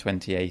Open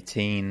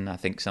 2018. I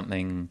think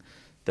something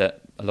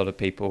that a lot of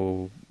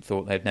people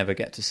thought they'd never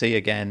get to see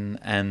again,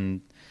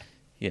 and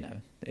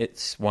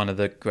it's one of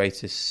the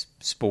greatest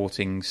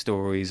sporting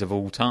stories of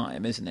all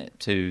time, isn't it?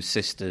 Two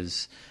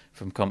sisters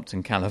from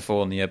Compton,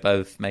 California,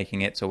 both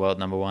making it to world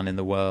number one in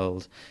the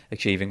world,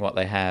 achieving what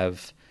they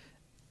have.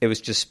 It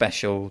was just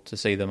special to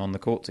see them on the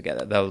court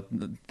together.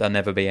 There'll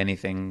never be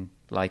anything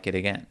like it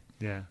again.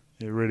 Yeah,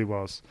 it really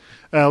was.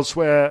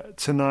 Elsewhere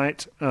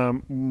tonight,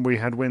 we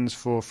had wins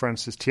for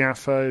Frances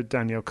Tiafoe.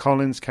 Danielle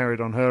Collins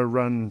carried on her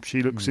run.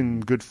 She looks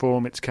in good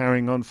form. It's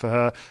carrying on for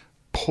her.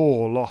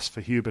 Poor loss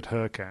for Hubert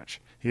Hurkacz.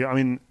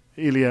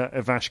 Ilya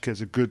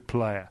Ivashka's a good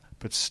player,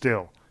 but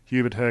still,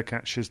 Hubert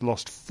Hurkacz has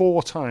lost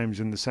 4 times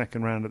in the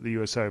second round at the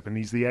US Open.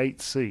 He's the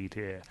 8th seed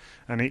here,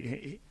 and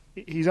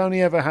he's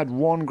only ever had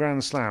one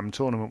Grand Slam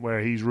tournament where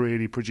he's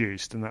really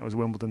produced, and that was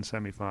Wimbledon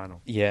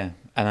semi-final. Yeah,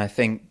 and I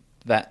think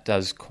that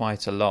does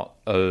quite a lot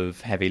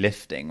of heavy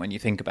lifting. When you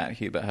think about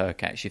Hubert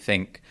Hurkacz, you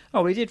think,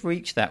 oh, he did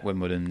reach that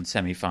Wimbledon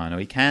semi-final.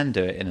 He can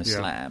do it in a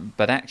slam.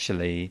 But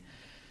actually,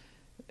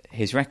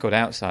 his record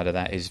outside of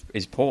that is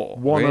poor.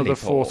 One really of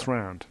the poor. 4th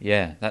round.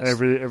 Yeah.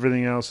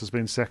 Everything else has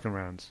been second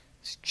rounds.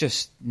 It's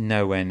just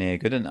nowhere near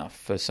good enough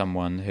for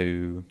someone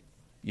who,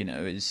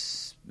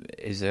 is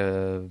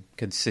a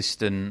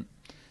consistent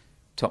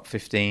top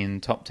 15,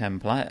 top 10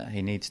 player.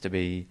 He needs to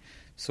be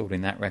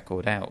sorting that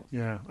record out.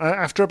 Yeah.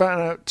 After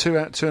about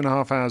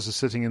 2.5 hours of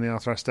sitting in the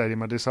Arthur Ashe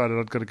Stadium, I decided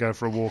I'd got to go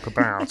for a walk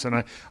about.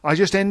 And I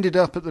just ended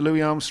up at the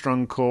Louis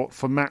Armstrong court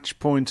for match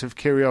point of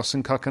Kyrgios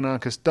and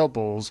Kokkinakis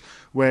doubles,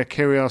 where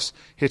Kyrgios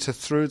hit a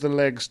through the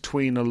legs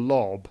tweener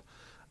lob,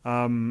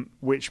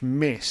 which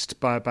missed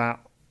by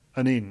about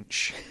an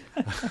inch.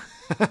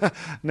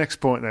 Next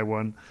point they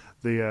won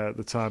the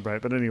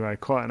tiebreak. But anyway,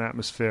 quite an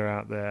atmosphere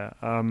out there.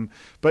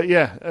 But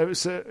yeah, it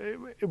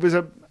was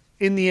a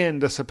in the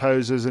end, I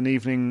suppose, as an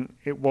evening,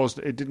 it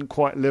didn't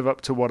quite live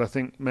up to what I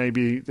think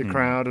maybe the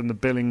crowd and the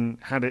billing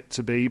had it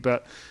to be.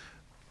 But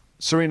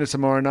Serena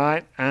tomorrow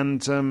night,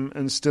 and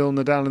still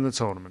Nadal in the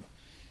tournament.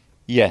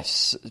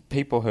 Yes,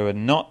 people who are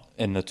not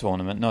in the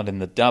tournament, not in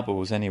the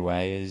doubles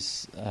anyway,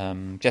 is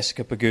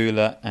Jessica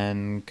Pegula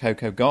and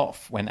Coco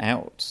Gauff went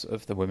out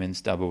of the women's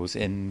doubles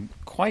in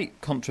quite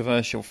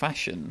controversial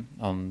fashion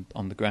on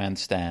the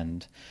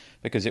grandstand,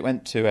 because it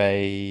went to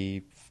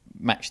a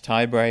match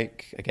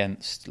tiebreak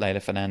against Leila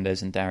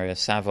Fernandez and Daria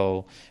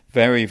Saville,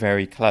 very,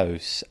 very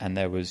close, and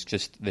there was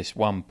just this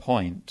one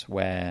point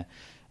where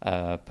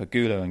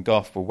Pegula and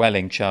Gauff were well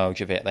in charge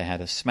of it. They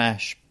had a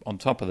smash on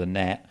top of the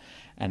net,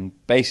 and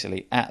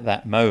basically at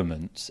that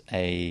moment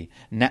a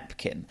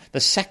napkin,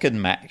 the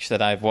second match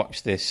that I've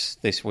watched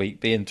this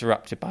week, be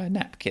interrupted by a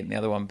napkin, the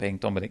other one being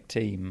Dominic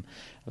Thiem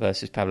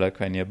versus Pablo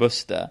Carreño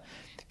Busta,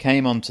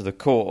 came onto the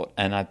court,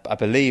 and I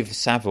believe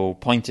Saville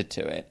pointed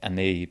to it, and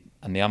the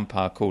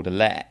umpire called a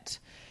let,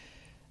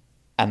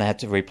 and they had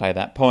to replay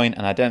that point,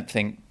 and I don't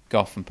think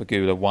Gauff and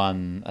Pegula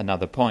won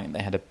another point.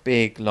 They had a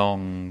big,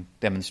 long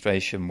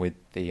demonstration with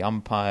the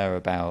umpire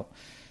about,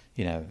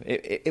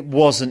 it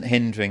wasn't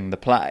hindering the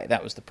play.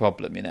 That was the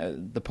problem.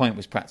 The point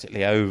was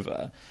practically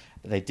over.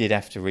 They did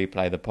have to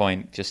replay the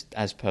point just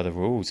as per the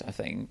rules, I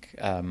think.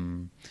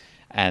 And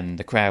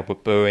the crowd were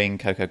booing.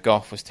 Coco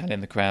Gauff was telling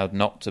the crowd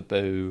not to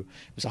boo.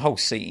 It was a whole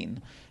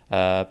scene.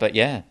 But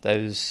yeah,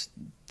 those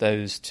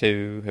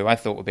two, who I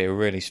thought would be a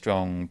really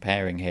strong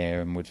pairing here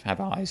and would have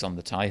eyes on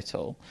the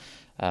title,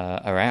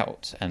 are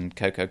out. And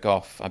Coco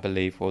Gauff, I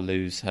believe, will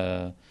lose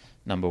her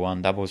number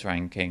 1 doubles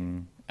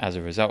ranking as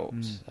a result.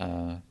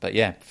 But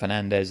yeah,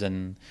 Fernandez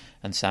and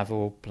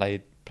Saville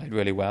played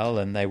really well,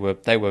 and they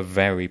were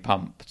very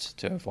pumped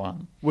to have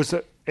won. Was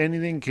there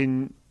anything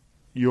in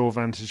your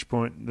vantage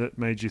point that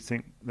made you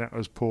think that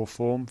was poor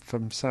form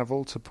from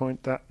Saville to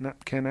point that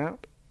napkin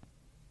out?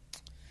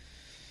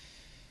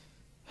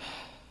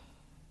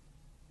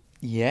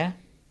 Yeah,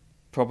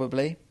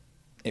 probably.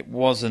 It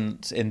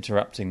wasn't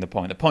interrupting the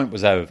point. The point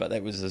was over.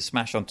 There was a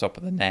smash on top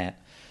of the net.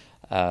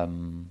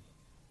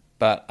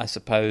 But I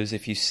suppose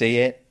if you see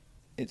it,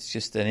 it's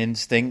just an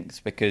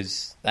instinct,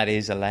 because that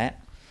is a let.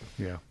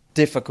 Yeah.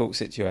 Difficult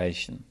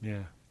situation.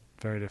 Yeah,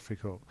 very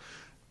difficult.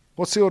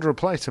 What's the order of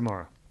play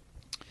tomorrow?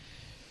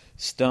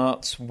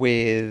 Starts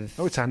with...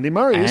 it's Andy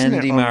Murray, isn't it?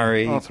 Andy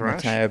Murray,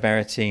 Matteo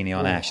Berrettini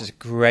on Ashe. It's a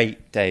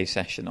great day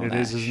session on Ashe. It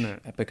is, isn't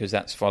it? Because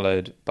that's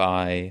followed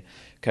by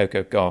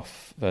Coco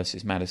Gauff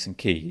versus Madison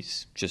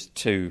Keys. Just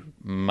 2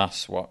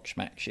 must-watch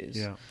matches.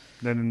 Yeah.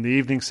 Then in the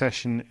evening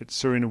session, it's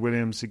Serena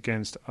Williams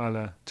against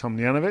Ayla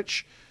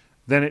Tomljanovic.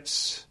 Then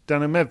it's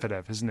Daniil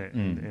Medvedev, isn't it,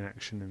 in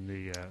action in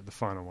the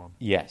final one?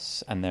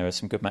 Yes, and there are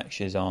some good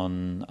matches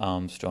on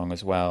Armstrong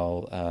as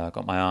well.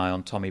 Got my eye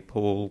on Tommy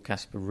Paul,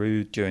 Casper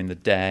Ruud during the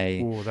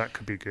day. Oh, that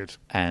could be good.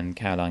 And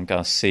Caroline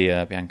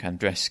Garcia, Bianca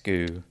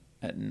Andreescu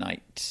at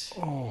night.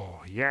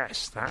 Oh,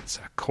 yes, that's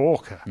a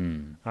corker.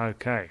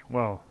 Okay,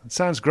 well, it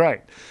sounds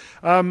great.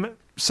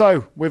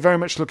 So we're very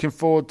much looking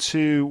forward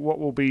to what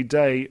will be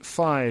day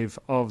 5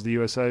 of the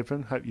US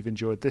Open. Hope you've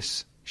enjoyed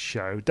this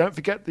show. Don't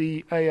forget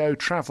the AO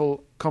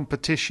Travel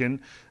competition,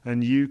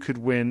 and you could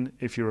win,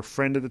 if you're a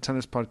friend of the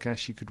Tennis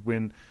Podcast, you could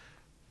win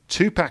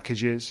 2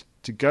 packages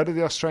to go to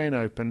the Australian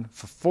Open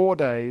for 4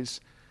 days,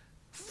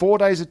 4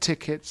 days of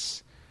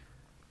tickets,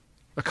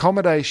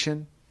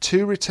 accommodation,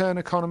 2 return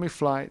economy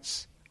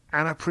flights,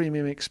 and a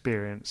premium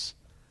experience.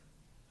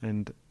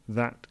 And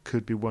that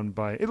could be won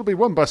by... It'll be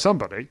won by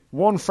somebody.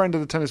 One friend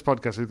of the Tennis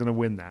Podcast is going to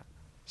win that.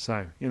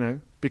 So,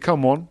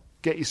 become one,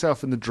 get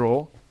yourself in the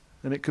draw,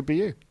 and it could be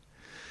you.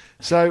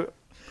 So...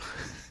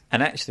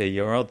 And actually,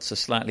 your odds are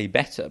slightly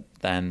better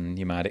than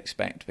you might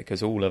expect,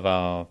 because all of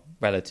our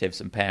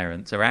relatives and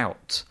parents are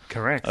out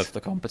Correct. of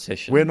the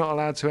competition. We're not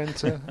allowed to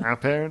enter. Our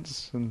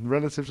parents and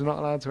relatives are not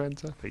allowed to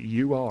enter. But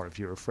you are if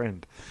you're a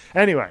friend.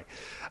 Anyway,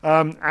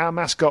 our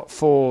mascot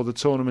for the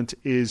tournament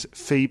is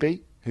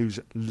Phoebe, who's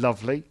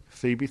lovely.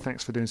 Phoebe,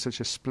 thanks for doing such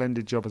a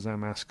splendid job as our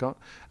mascot.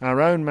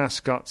 Our own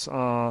mascots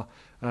are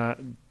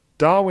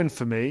Darwin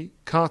for me,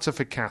 Carter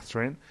for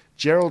Catherine,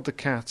 Gerald the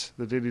cat,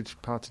 the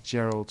dearly-departed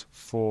Gerald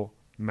for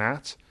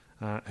Matt,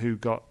 who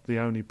got the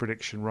only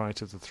prediction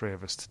right of the three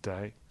of us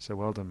today. So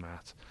well done,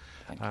 Matt.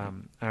 Thank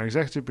you. Our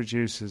executive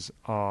producers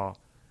are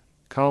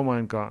Carl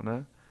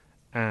Weingartner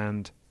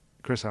and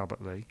Chris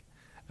Albert Lee.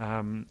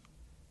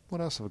 What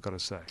else have I got to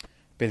say?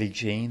 Billie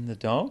Jean the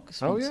dog,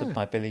 sponsored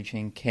by Billie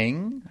Jean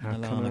King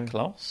and Alana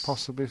Kloss.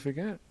 Possibly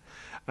forget.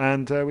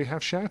 And we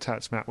have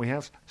shout-outs, Matt. We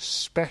have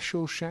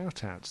special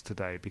shout-outs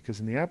today because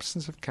in the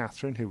absence of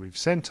Catherine, who we've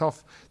sent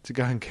off to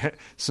go and get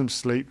some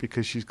sleep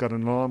because she's got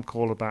an alarm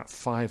call about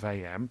 5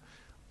 a.m.,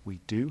 we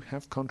do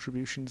have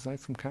contributions, though,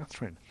 from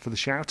Catherine for the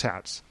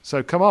shout-outs.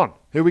 So come on,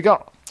 who we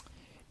got?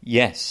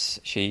 Yes,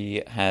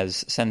 she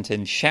has sent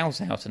in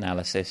shout-out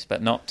analysis,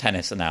 but not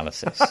tennis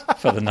analysis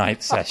for the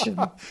night session.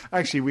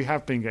 Actually, we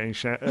have been getting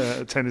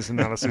tennis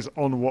analysis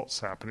on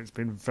WhatsApp, and it's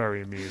been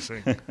very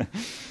amusing.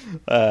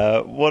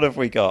 What have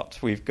we got?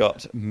 We've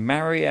got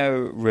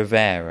Mario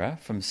Rivera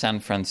from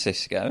San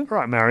Francisco. All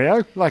right,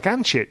 Mario, like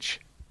Ančić.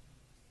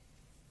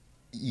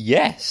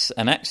 Yes,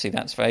 and actually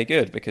that's very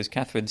good because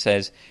Catherine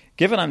says,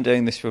 given I'm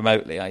doing this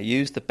remotely, I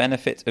used the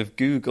benefit of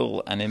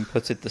Google and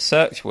inputted the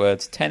search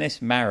words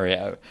tennis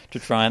Mario to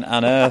try and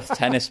unearth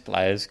tennis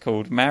players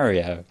called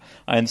Mario.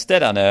 I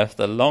instead unearthed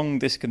a long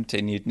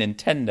discontinued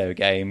Nintendo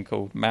game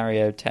called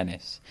Mario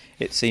Tennis.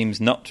 It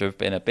seems not to have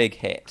been a big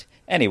hit.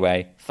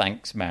 Anyway,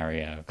 thanks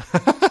Mario.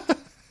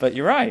 But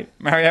you're right,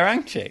 Mario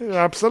Ančić.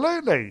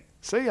 Absolutely.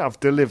 See, I've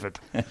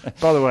delivered.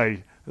 By the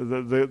way,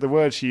 the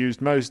word she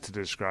used most to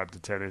describe the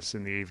tennis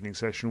in the evening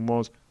session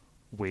was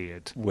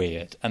weird.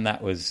 Weird. And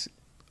that was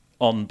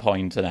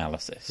on-point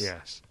analysis.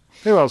 Yes.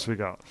 Who else we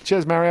got?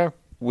 Cheers, Mario.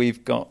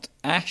 We've got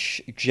Ash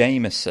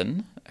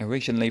Jameson,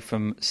 originally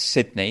from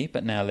Sydney,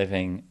 but now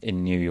living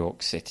in New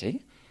York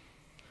City.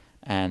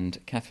 And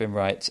Catherine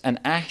writes, an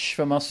Ash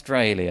from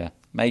Australia,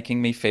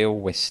 making me feel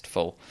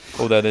wistful.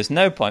 Although there's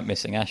no point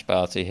missing Ash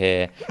Barty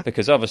here,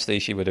 because obviously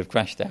she would have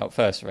crashed out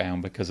first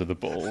round because of the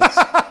balls.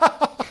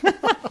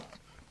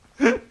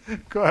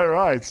 Quite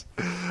right.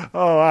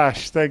 Oh,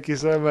 Ash, thank you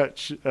so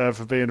much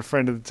for being a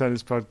friend of the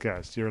Tennis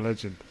Podcast. You're a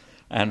legend.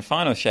 And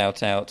final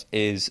shout-out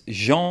is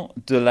Jean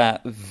de la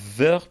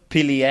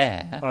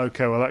Verpillière.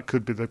 Okay, well, that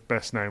could be the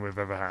best name we've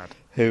ever had.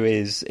 Who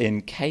is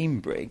in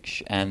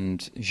Cambridge.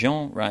 And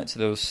Jean writes a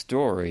little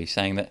story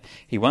saying that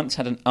he once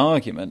had an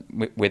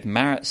argument with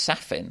Marat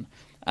Safin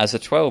as a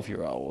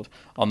 12-year-old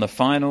on the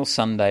final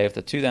Sunday of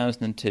the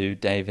 2002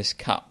 Davis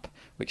Cup,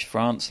 which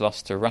France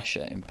lost to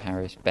Russia in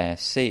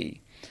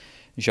Paris-Bercy.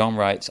 Jean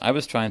writes, I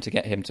was trying to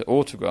get him to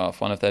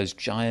autograph one of those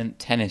giant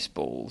tennis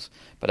balls,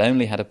 but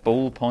only had a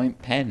ballpoint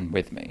pen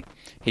with me.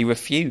 He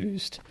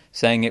refused,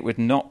 saying it would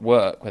not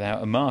work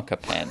without a marker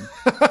pen.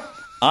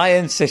 I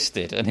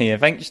insisted, and he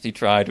eventually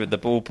tried with the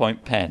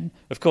ballpoint pen.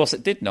 Of course,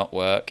 it did not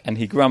work, and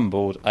he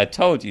grumbled, I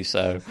told you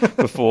so,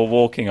 before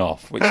walking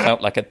off, which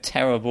felt like a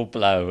terrible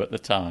blow at the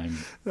time.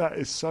 That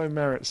is so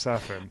Marat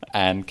Safin.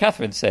 And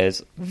Catherine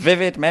says,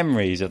 vivid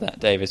memories of that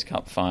Davis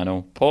Cup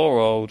final. Poor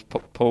old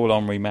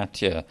Paul-Henri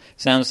Mathieu.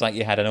 Sounds like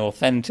you had an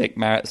authentic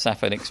Marat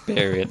Safin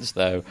experience,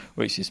 though,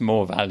 which is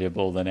more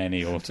valuable than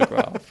any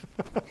autograph.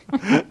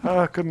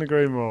 I couldn't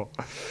agree more.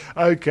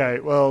 Okay,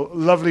 well,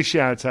 lovely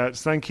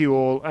shout-outs. Thank you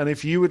all. And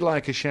if you would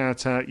like a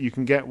shout-out, you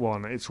can get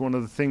one. It's one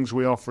of the things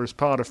we offer as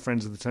part of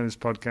Friends of the Tennis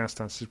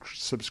Podcast, our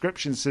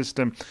subscription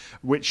system,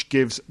 which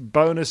gives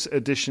bonus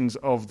editions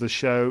of the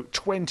show,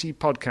 20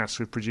 podcasts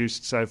we've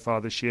produced so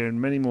far this year,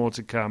 and many more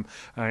to come,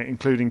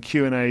 including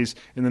Q&As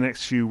in the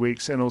next few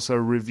weeks, and also a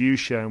review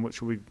show in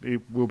which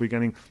we'll be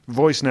getting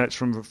voice notes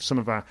from some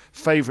of our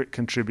favourite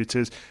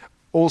contributors.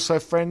 Also,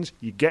 friends,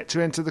 you get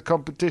to enter the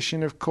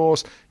competition, of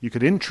course. You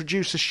could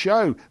introduce a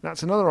show.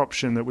 That's another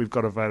option that we've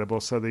got available.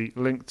 So the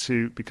link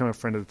to become a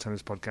friend of the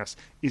Tennis Podcast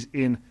is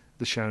in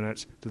the show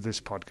notes to this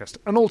podcast.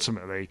 And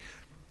ultimately,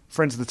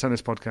 Friends of the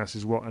Tennis Podcast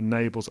is what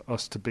enables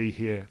us to be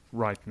here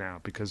right now,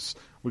 because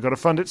we've got to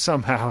fund it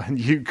somehow, and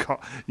you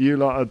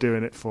lot are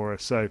doing it for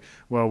us. So,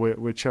 well,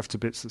 we're chuffed to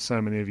bits that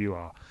so many of you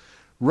are.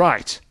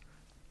 Right.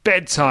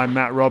 Bedtime,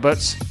 Matt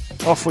Roberts.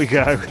 Off we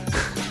go.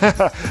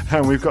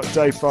 And we've got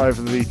day 5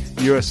 of the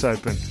US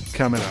Open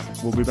coming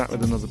up. We'll be back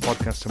with another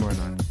podcast tomorrow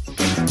night.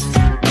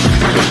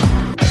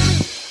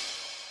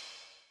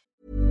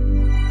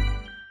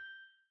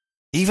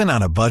 Even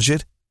on a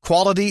budget,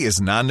 quality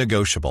is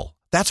non-negotiable.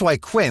 That's why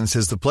Quince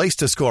is the place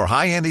to score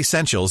high-end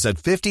essentials at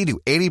 50 to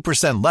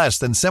 80% less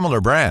than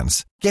similar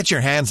brands. Get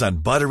your hands on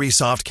buttery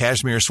soft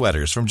cashmere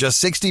sweaters from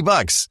just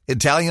 $60,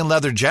 Italian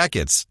leather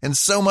jackets, and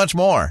so much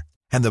more.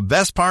 And the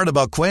best part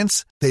about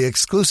Quince, they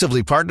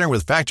exclusively partner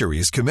with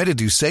factories committed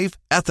to safe,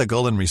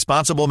 ethical, and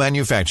responsible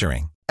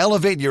manufacturing.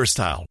 Elevate your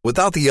style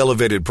without the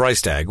elevated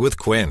price tag with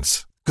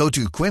Quince. Go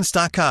to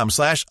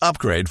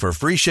quince.com/upgrade for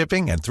free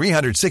shipping and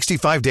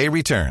 365-day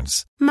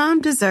returns.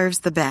 Mom deserves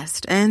the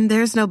best, and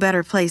there's no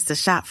better place to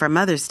shop for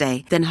Mother's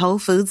Day than Whole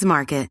Foods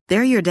Market.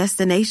 They're your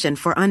destination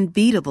for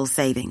unbeatable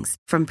savings,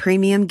 from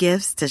premium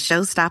gifts to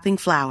show-stopping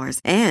flowers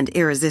and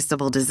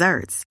irresistible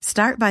desserts.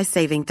 Start by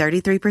saving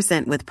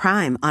 33% with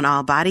Prime on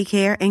all body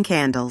care and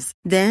candles.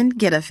 Then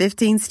get a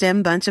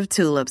 15-stem bunch of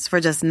tulips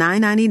for just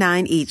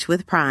 $9.99 each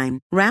with Prime.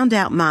 Round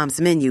out Mom's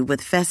menu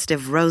with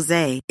festive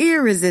rosé,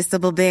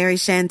 irresistible berry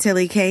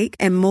chantilly cake,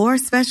 and more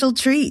special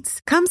treats.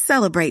 Come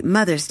celebrate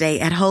Mother's Day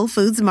at Whole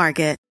Foods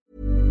Market.